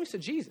Testament points to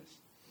Jesus.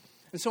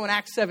 And so in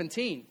Acts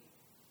 17,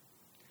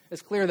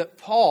 it's clear that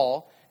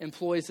Paul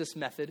employs this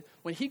method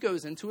when he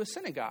goes into a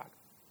synagogue.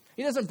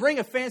 He doesn't bring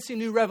a fancy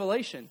new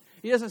revelation.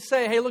 He doesn't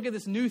say, hey, look at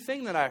this new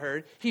thing that I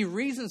heard. He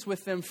reasons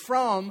with them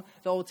from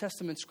the Old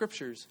Testament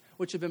scriptures,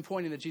 which have been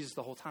pointing to Jesus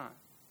the whole time.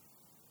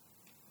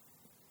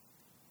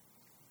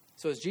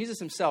 So as Jesus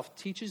himself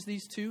teaches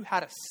these two how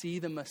to see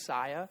the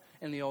Messiah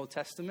in the Old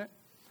Testament,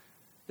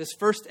 this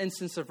first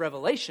instance of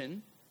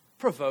revelation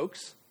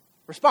provokes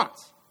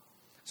response.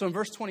 So in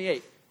verse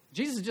 28,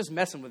 Jesus is just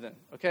messing with them,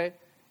 okay?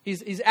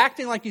 He's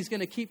acting like he's going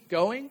to keep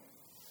going,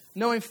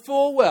 knowing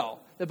full well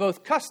that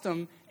both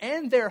custom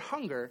and their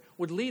hunger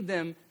would lead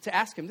them to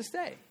ask him to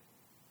stay.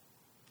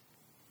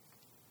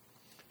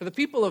 For the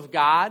people of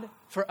God,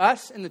 for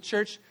us in the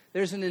church,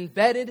 there's an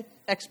embedded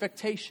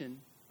expectation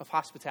of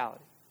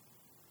hospitality,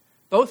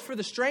 both for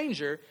the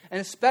stranger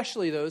and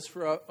especially those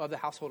of the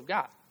household of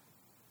God.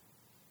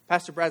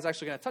 Pastor Brad's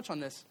actually going to touch on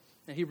this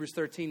in Hebrews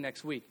 13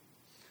 next week.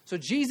 So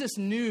Jesus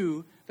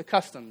knew the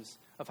customs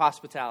of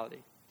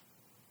hospitality.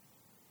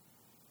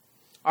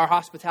 Our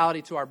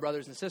hospitality to our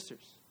brothers and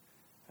sisters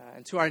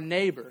and to our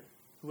neighbor,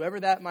 whoever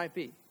that might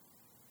be.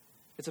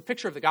 It's a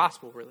picture of the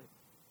gospel, really.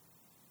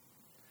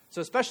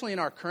 So especially in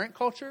our current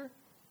culture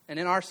and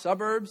in our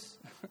suburbs,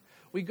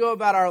 we go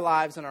about our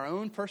lives in our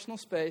own personal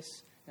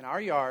space, in our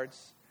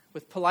yards,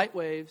 with polite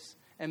waves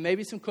and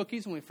maybe some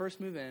cookies when we first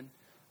move in.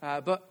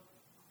 But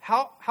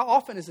how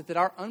often is it that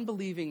our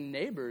unbelieving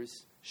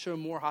neighbors show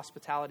more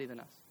hospitality than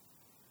us?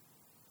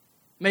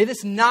 May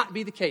this not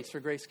be the case for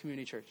Grace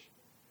Community Church.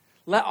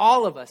 Let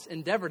all of us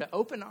endeavor to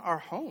open our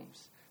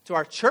homes to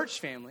our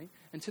church family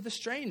and to the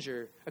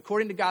stranger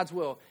according to God's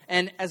will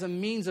and as a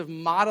means of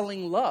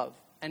modeling love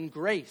and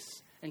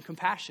grace and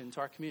compassion to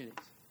our communities.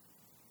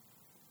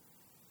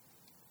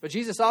 But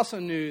Jesus also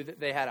knew that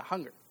they had a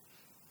hunger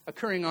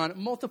occurring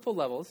on multiple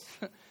levels.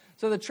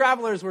 So the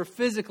travelers were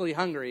physically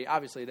hungry,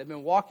 obviously. They'd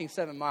been walking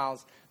 7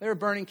 miles. They were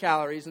burning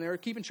calories, and they were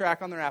keeping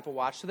track on their Apple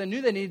Watch, so they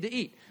knew they needed to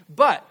eat.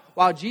 But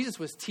while Jesus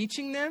was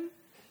teaching them,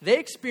 they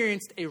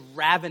experienced a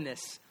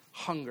ravenous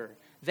hunger.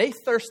 They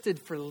thirsted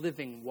for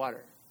living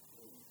water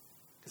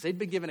because they'd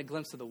been given a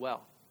glimpse of the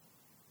well.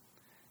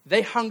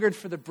 They hungered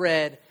for the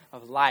bread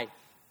of life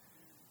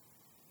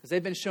because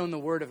they've been shown the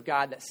word of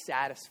God that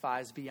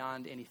satisfies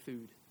beyond any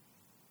food.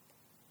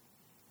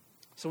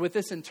 So with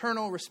this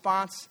internal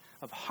response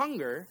of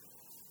hunger,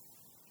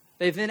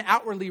 they then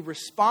outwardly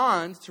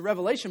respond to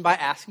revelation by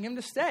asking him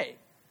to stay.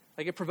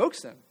 Like it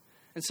provokes them.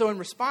 And so in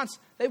response,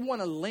 they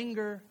want to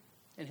linger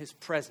in his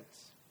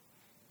presence.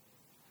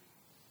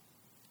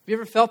 Have you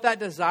ever felt that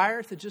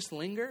desire to just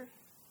linger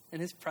in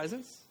his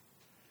presence?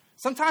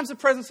 Sometimes the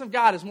presence of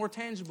God is more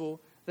tangible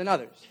than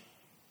others.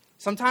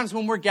 Sometimes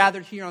when we're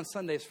gathered here on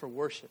Sundays for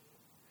worship.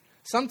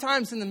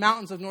 Sometimes in the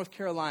mountains of North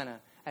Carolina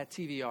at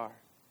TVR.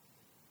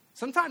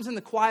 Sometimes in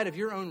the quiet of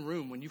your own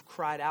room when you've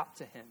cried out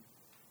to him.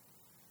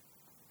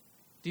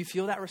 Do you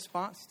feel that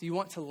response? Do you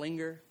want to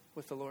linger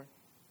with the Lord?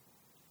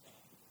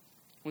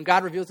 When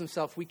God reveals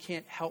himself, we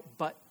can't help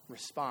but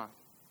respond.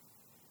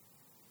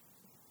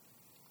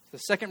 The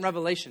second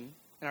revelation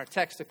in our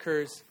text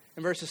occurs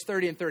in verses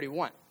 30 and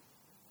 31.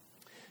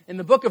 In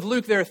the book of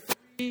Luke, there are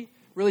 3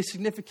 really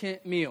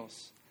significant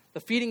meals.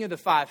 The feeding of the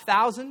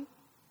 5,000,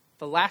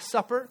 the Last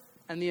Supper,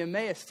 and the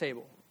Emmaus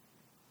table.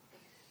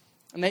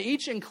 And they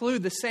each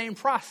include the same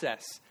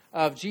process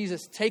of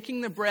Jesus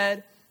taking the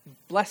bread,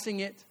 blessing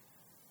it,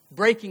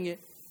 breaking it,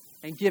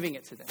 and giving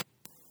it to them.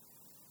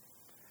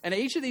 And at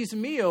each of these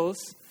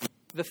meals,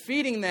 the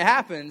feeding that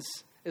happens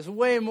is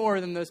way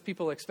more than those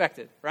people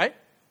expected, right?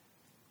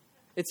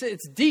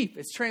 It's deep.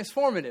 It's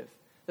transformative.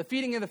 The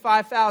feeding of the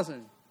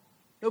 5,000,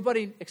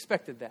 nobody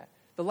expected that.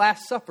 The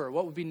Last Supper,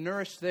 what would be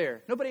nourished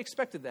there, nobody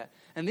expected that.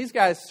 And these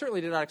guys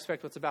certainly did not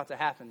expect what's about to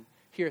happen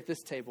here at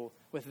this table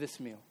with this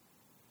meal.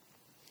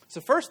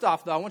 So first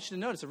off, though, I want you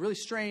to notice a really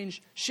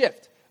strange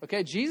shift.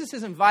 Okay, Jesus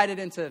is invited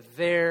into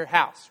their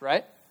house,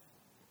 right?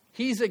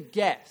 He's a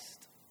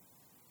guest.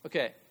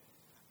 Okay,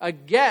 a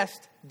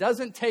guest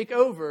doesn't take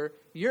over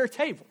your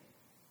table,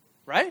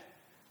 right?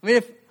 I mean,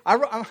 if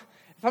I'm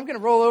going to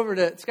roll over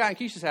to Scott and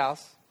Keisha's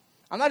house,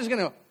 I'm not just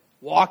going to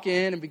walk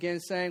in and begin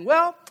saying,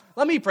 well,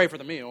 let me pray for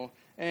the meal.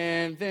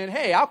 And then,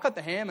 hey, I'll cut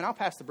the ham and I'll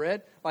pass the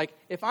bread. Like,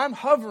 if I'm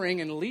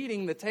hovering and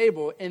leading the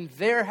table in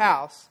their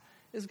house,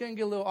 it's going to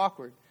get a little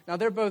awkward. Now,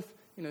 they're both,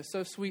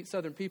 so sweet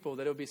Southern people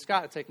that it would be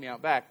Scott to take me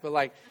out back. But,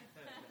 like,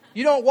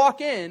 you don't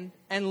walk in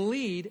and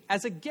lead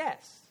as a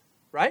guest,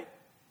 right?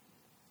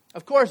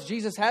 Of course,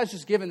 Jesus has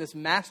just given this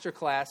master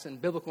class in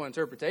biblical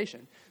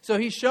interpretation. So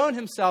he's shown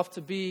himself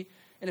to be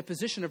in a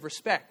position of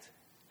respect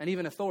and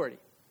even authority.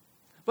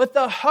 But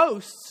the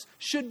hosts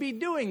should be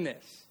doing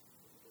this.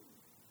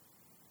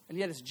 And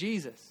yet it's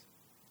Jesus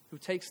who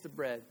takes the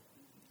bread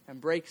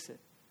and breaks it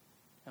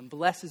and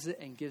blesses it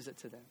and gives it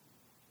to them.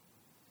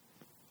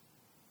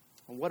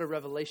 And what a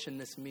revelation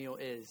this meal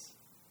is.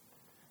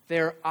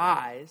 Their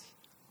eyes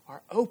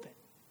are open.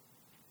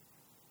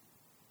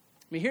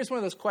 I mean, here's one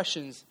of those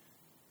questions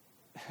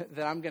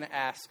that I'm going to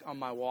ask on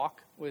my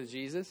walk with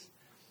Jesus.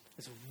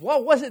 Is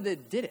what was it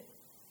that did it?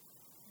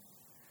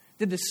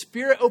 Did the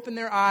Spirit open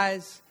their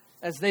eyes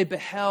as they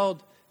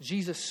beheld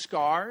Jesus'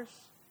 scars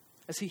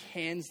as he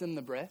hands them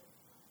the bread?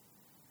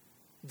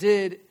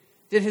 Did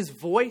his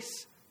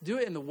voice do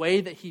it in the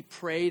way that he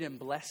prayed and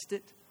blessed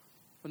it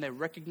when they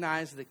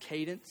recognized the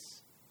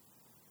cadence?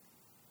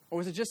 Or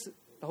was it just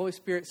the Holy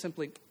Spirit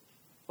simply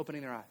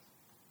opening their eyes?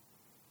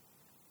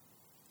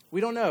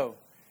 We don't know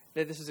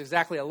that this is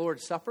exactly a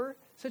Lord's Supper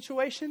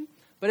situation,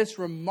 but it's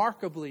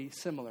remarkably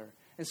similar.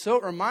 And so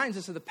it reminds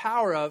us of the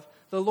power of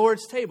the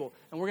Lord's table.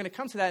 And we're going to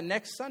come to that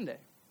next Sunday.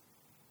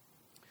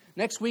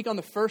 Next week on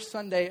the first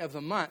Sunday of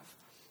the month,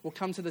 we'll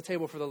come to the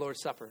table for the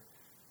Lord's Supper.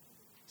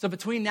 So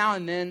between now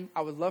and then,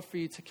 I would love for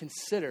you to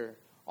consider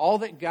all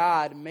that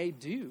God may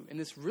do in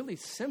this really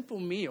simple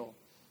meal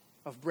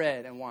of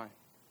bread and wine.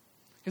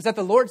 Because at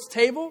the Lord's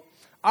table,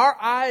 our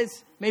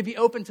eyes may be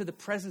open to the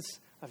presence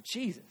of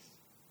Jesus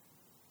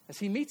as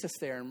he meets us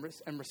there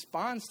and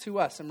responds to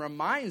us and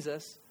reminds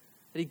us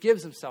that he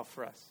gives himself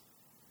for us.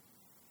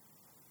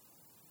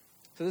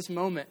 So this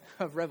moment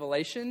of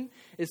revelation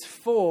is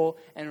full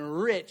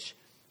and rich,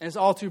 and it's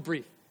all too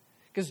brief.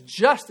 Because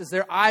just as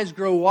their eyes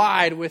grow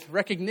wide with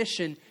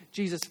recognition,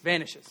 Jesus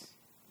vanishes.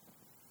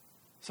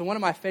 So one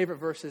of my favorite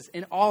verses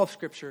in all of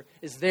Scripture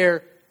is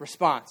their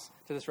response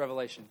to this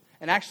revelation.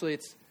 And actually,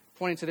 it's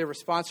pointing to their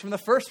response from the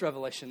first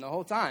revelation the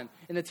whole time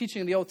in the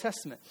teaching of the Old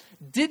Testament.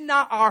 Did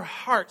not our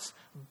hearts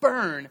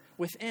burn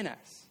within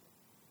us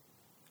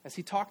as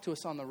he talked to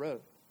us on the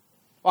road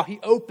while he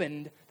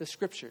opened the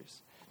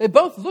Scriptures? They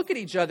both look at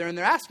each other and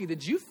they're asking,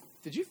 did you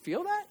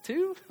feel that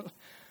too?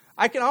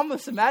 I can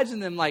almost imagine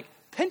them like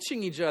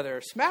pinching each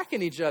other,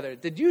 smacking each other.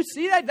 Did you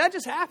see that? Did that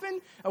just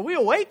happen? Are we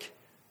awake?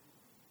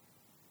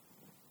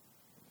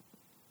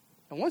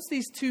 And once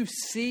these two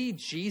see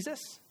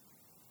Jesus,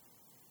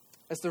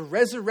 as the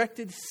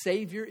resurrected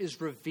Savior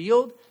is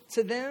revealed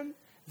to them,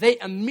 they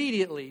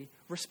immediately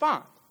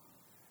respond.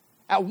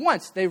 At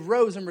once, they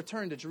rose and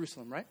returned to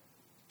Jerusalem, right?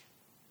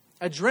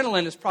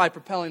 Adrenaline is probably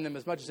propelling them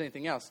as much as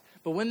anything else.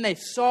 But when they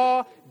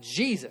saw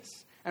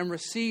Jesus and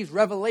received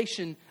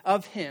revelation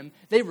of him,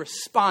 they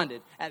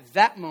responded at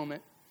that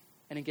moment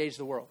and engaged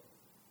the world.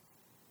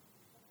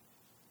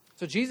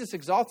 So Jesus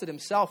exalted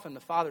himself in the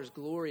Father's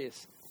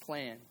glorious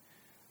plan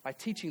by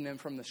teaching them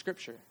from the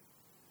Scripture.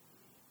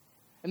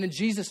 And then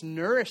Jesus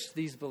nourished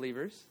these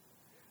believers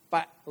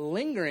by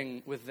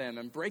lingering with them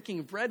and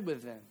breaking bread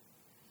with them.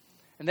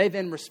 And they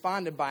then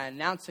responded by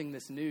announcing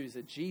this news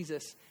that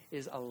Jesus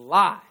is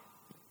alive.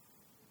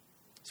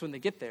 So when they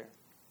get there,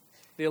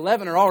 the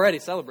 11 are already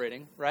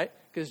celebrating, right?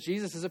 Because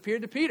Jesus has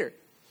appeared to Peter.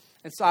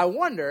 And so I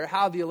wonder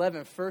how the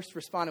 11 first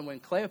responded when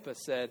Cleopas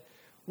said,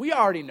 we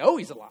already know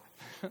he's alive.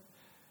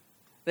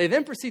 They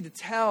then proceed to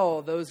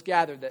tell those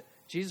gathered that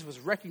Jesus was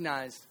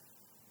recognized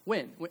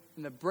when?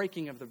 In the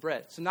breaking of the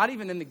bread. So not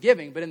even in the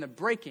giving, but in the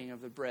breaking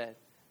of the bread.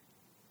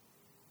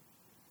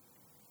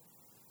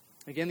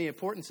 Again, the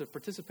importance of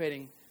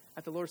participating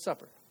at the Lord's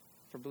Supper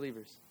for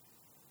believers.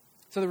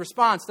 So the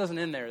response doesn't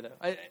end there,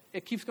 though.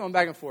 It keeps going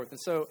back and forth. And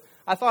so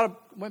I thought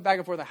I went back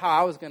and forth on how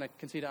I was going to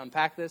continue to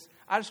unpack this.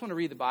 I just want to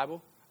read the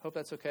Bible. Hope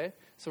that's okay.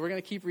 So we're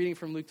going to keep reading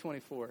from Luke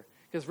 24.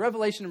 Because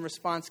revelation and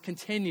response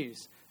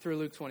continues through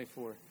Luke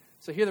 24.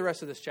 So hear the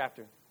rest of this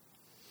chapter.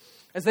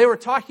 As they were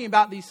talking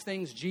about these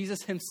things,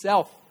 Jesus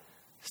himself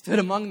stood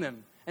among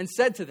them and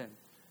said to them,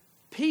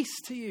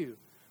 peace to you.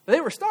 But they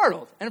were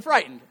startled and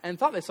frightened and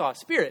thought they saw a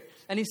spirit.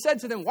 And he said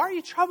to them, why are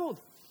you troubled?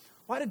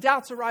 Why do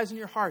doubts arise in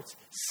your hearts?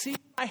 See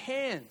my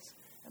hands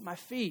at my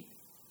feet.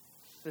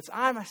 That it's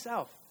I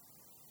myself.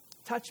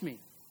 Touch me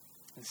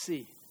and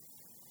see.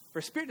 For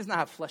a spirit does not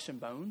have flesh and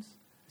bones,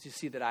 as you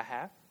see that I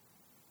have.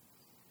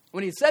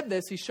 When he said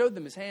this, he showed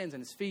them his hands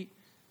and his feet.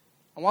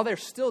 And while they're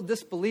still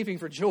disbelieving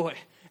for joy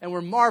and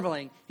were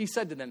marveling, he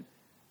said to them,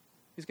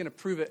 he's going to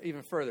prove it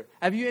even further.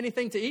 Have you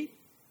anything to eat?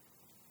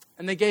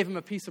 And they gave him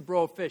a piece of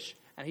broiled fish,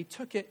 and he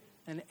took it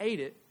and ate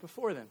it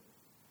before them.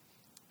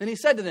 Then he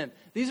said to them,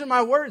 these are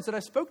my words that I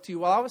spoke to you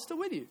while I was still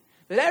with you,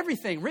 that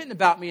everything written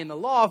about me in the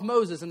law of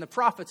Moses and the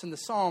prophets and the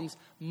Psalms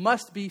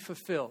must be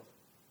fulfilled.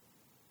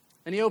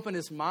 And he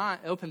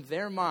opened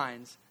their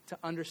minds to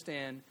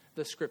understand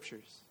the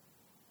scriptures.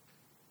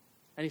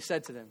 And he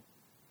said to them,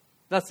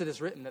 thus it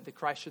is written that the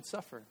Christ should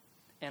suffer,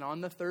 and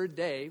on the third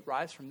day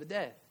rise from the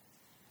dead,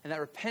 and that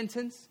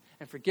repentance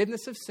and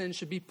forgiveness of sins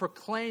should be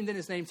proclaimed in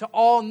his name to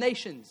all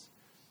nations,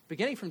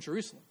 beginning from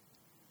Jerusalem.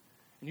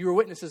 And you are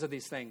witnesses of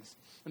these things.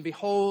 And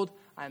behold,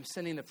 I am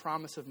sending the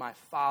promise of my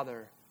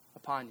Father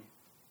upon you.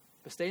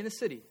 But stay in the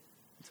city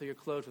until you're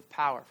clothed with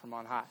power from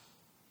on high.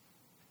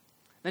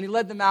 Then he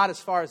led them out as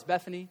far as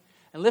Bethany,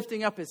 and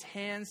lifting up his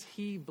hands,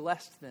 he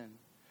blessed them.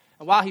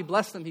 And while he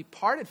blessed them, he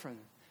parted from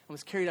them and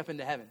was carried up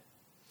into heaven.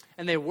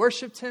 And they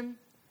worshipped him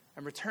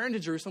and returned to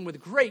Jerusalem with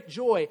great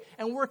joy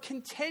and were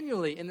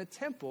continually in the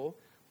temple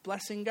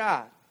blessing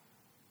God.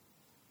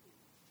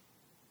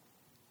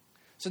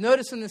 So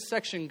notice in this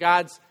section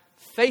God's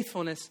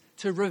faithfulness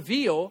to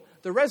reveal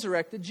the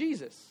resurrected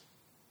Jesus.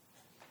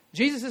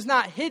 Jesus is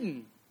not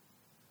hidden.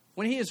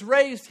 When he is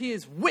raised, he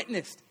is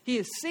witnessed, he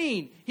is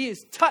seen, he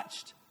is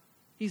touched,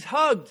 he's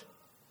hugged.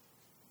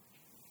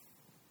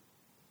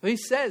 But he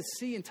says,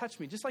 see and touch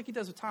me, just like he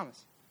does with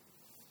Thomas.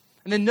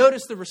 And then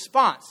notice the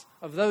response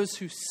of those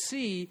who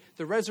see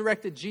the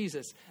resurrected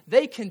Jesus.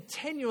 They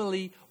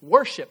continually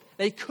worship.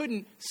 They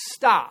couldn't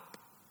stop.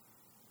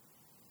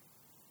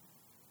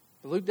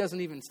 But Luke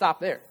doesn't even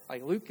stop there.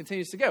 Like Luke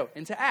continues to go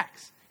into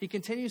Acts. He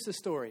continues the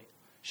story,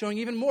 showing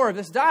even more of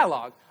this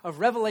dialogue of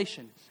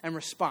revelation and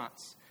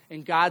response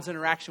in God's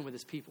interaction with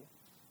his people.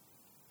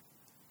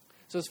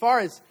 So as far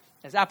as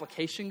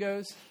application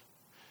goes,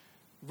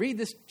 read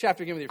this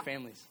chapter again with your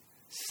families.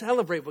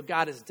 Celebrate what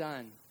God has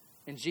done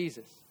in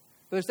Jesus.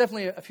 But there's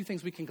definitely a few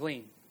things we can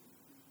glean.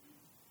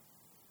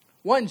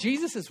 One,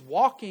 Jesus is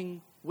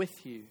walking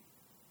with you,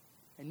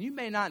 and you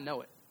may not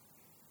know it.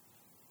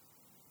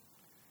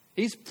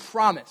 He's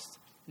promised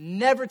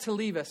never to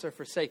leave us or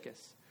forsake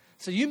us.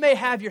 So you may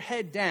have your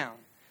head down,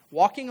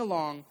 walking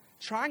along,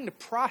 trying to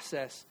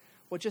process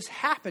what just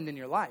happened in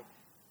your life.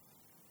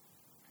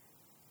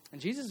 And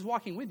Jesus is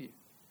walking with you.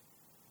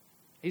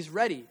 He's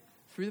ready,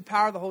 through the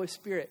power of the Holy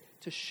Spirit,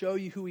 to show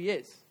you who he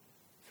is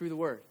through the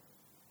Word.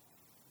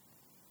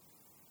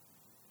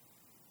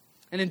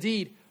 And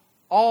indeed,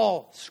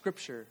 all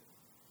Scripture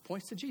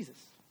points to Jesus.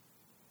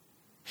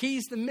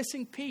 He's the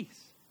missing piece.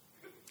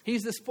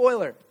 He's the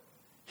spoiler.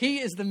 He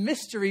is the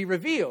mystery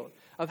revealed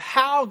of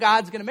how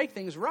God's going to make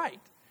things right.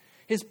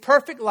 His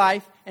perfect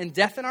life and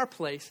death in our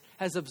place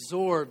has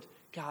absorbed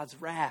God's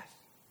wrath.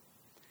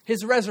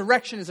 His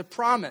resurrection is a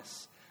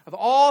promise of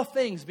all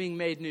things being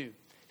made new.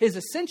 His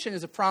ascension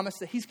is a promise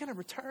that he's going to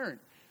return.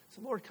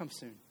 So Lord, come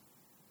soon.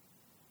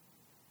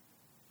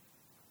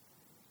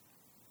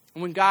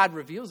 And when God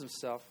reveals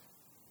himself,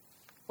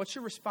 what's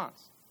your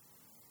response?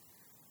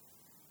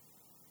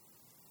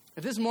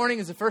 If this morning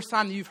is the first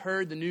time that you've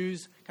heard the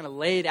news kind of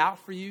laid out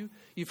for you,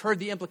 you've heard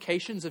the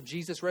implications of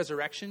Jesus'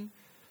 resurrection,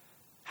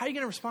 how are you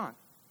going to respond?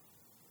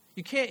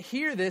 You can't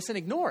hear this and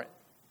ignore it.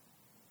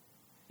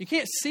 You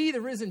can't see the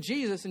risen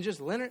Jesus and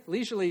just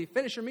leisurely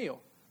finish your meal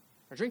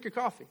or drink your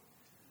coffee.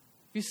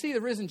 If you see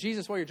the risen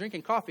Jesus while you're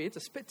drinking coffee, it's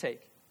a spit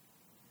take.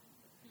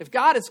 If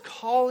God is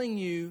calling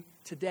you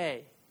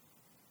today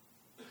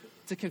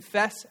to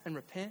confess and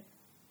repent,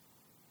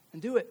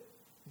 and do it,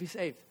 be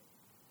saved.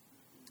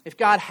 If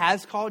God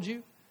has called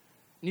you,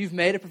 and you've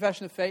made a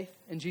profession of faith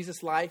in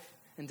Jesus' life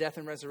and death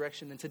and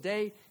resurrection, then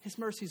today his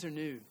mercies are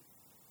new.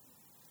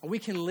 And we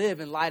can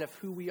live in light of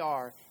who we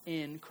are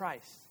in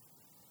Christ.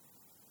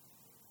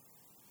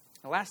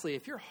 And lastly,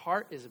 if your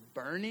heart is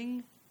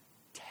burning,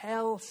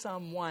 tell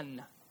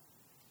someone.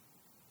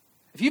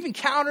 If you've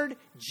encountered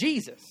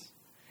Jesus,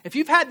 if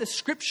you've had the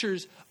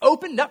scriptures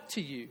opened up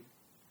to you,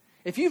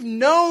 if you've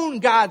known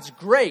God's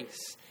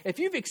grace, if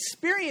you've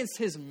experienced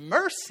his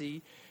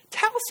mercy,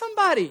 tell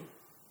somebody.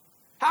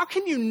 How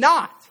can you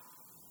not?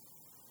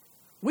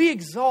 We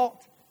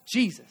exalt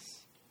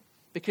Jesus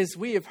because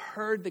we have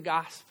heard the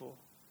gospel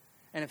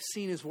and have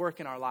seen his work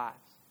in our lives.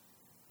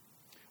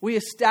 We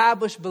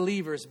establish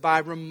believers by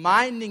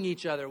reminding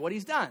each other what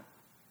he's done,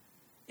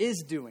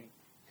 is doing,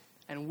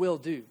 and will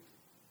do.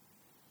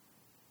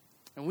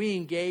 And we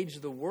engage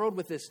the world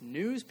with this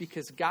news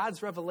because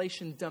God's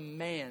revelation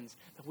demands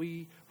that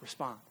we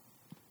respond.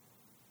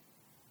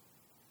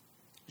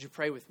 Would you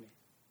pray with me?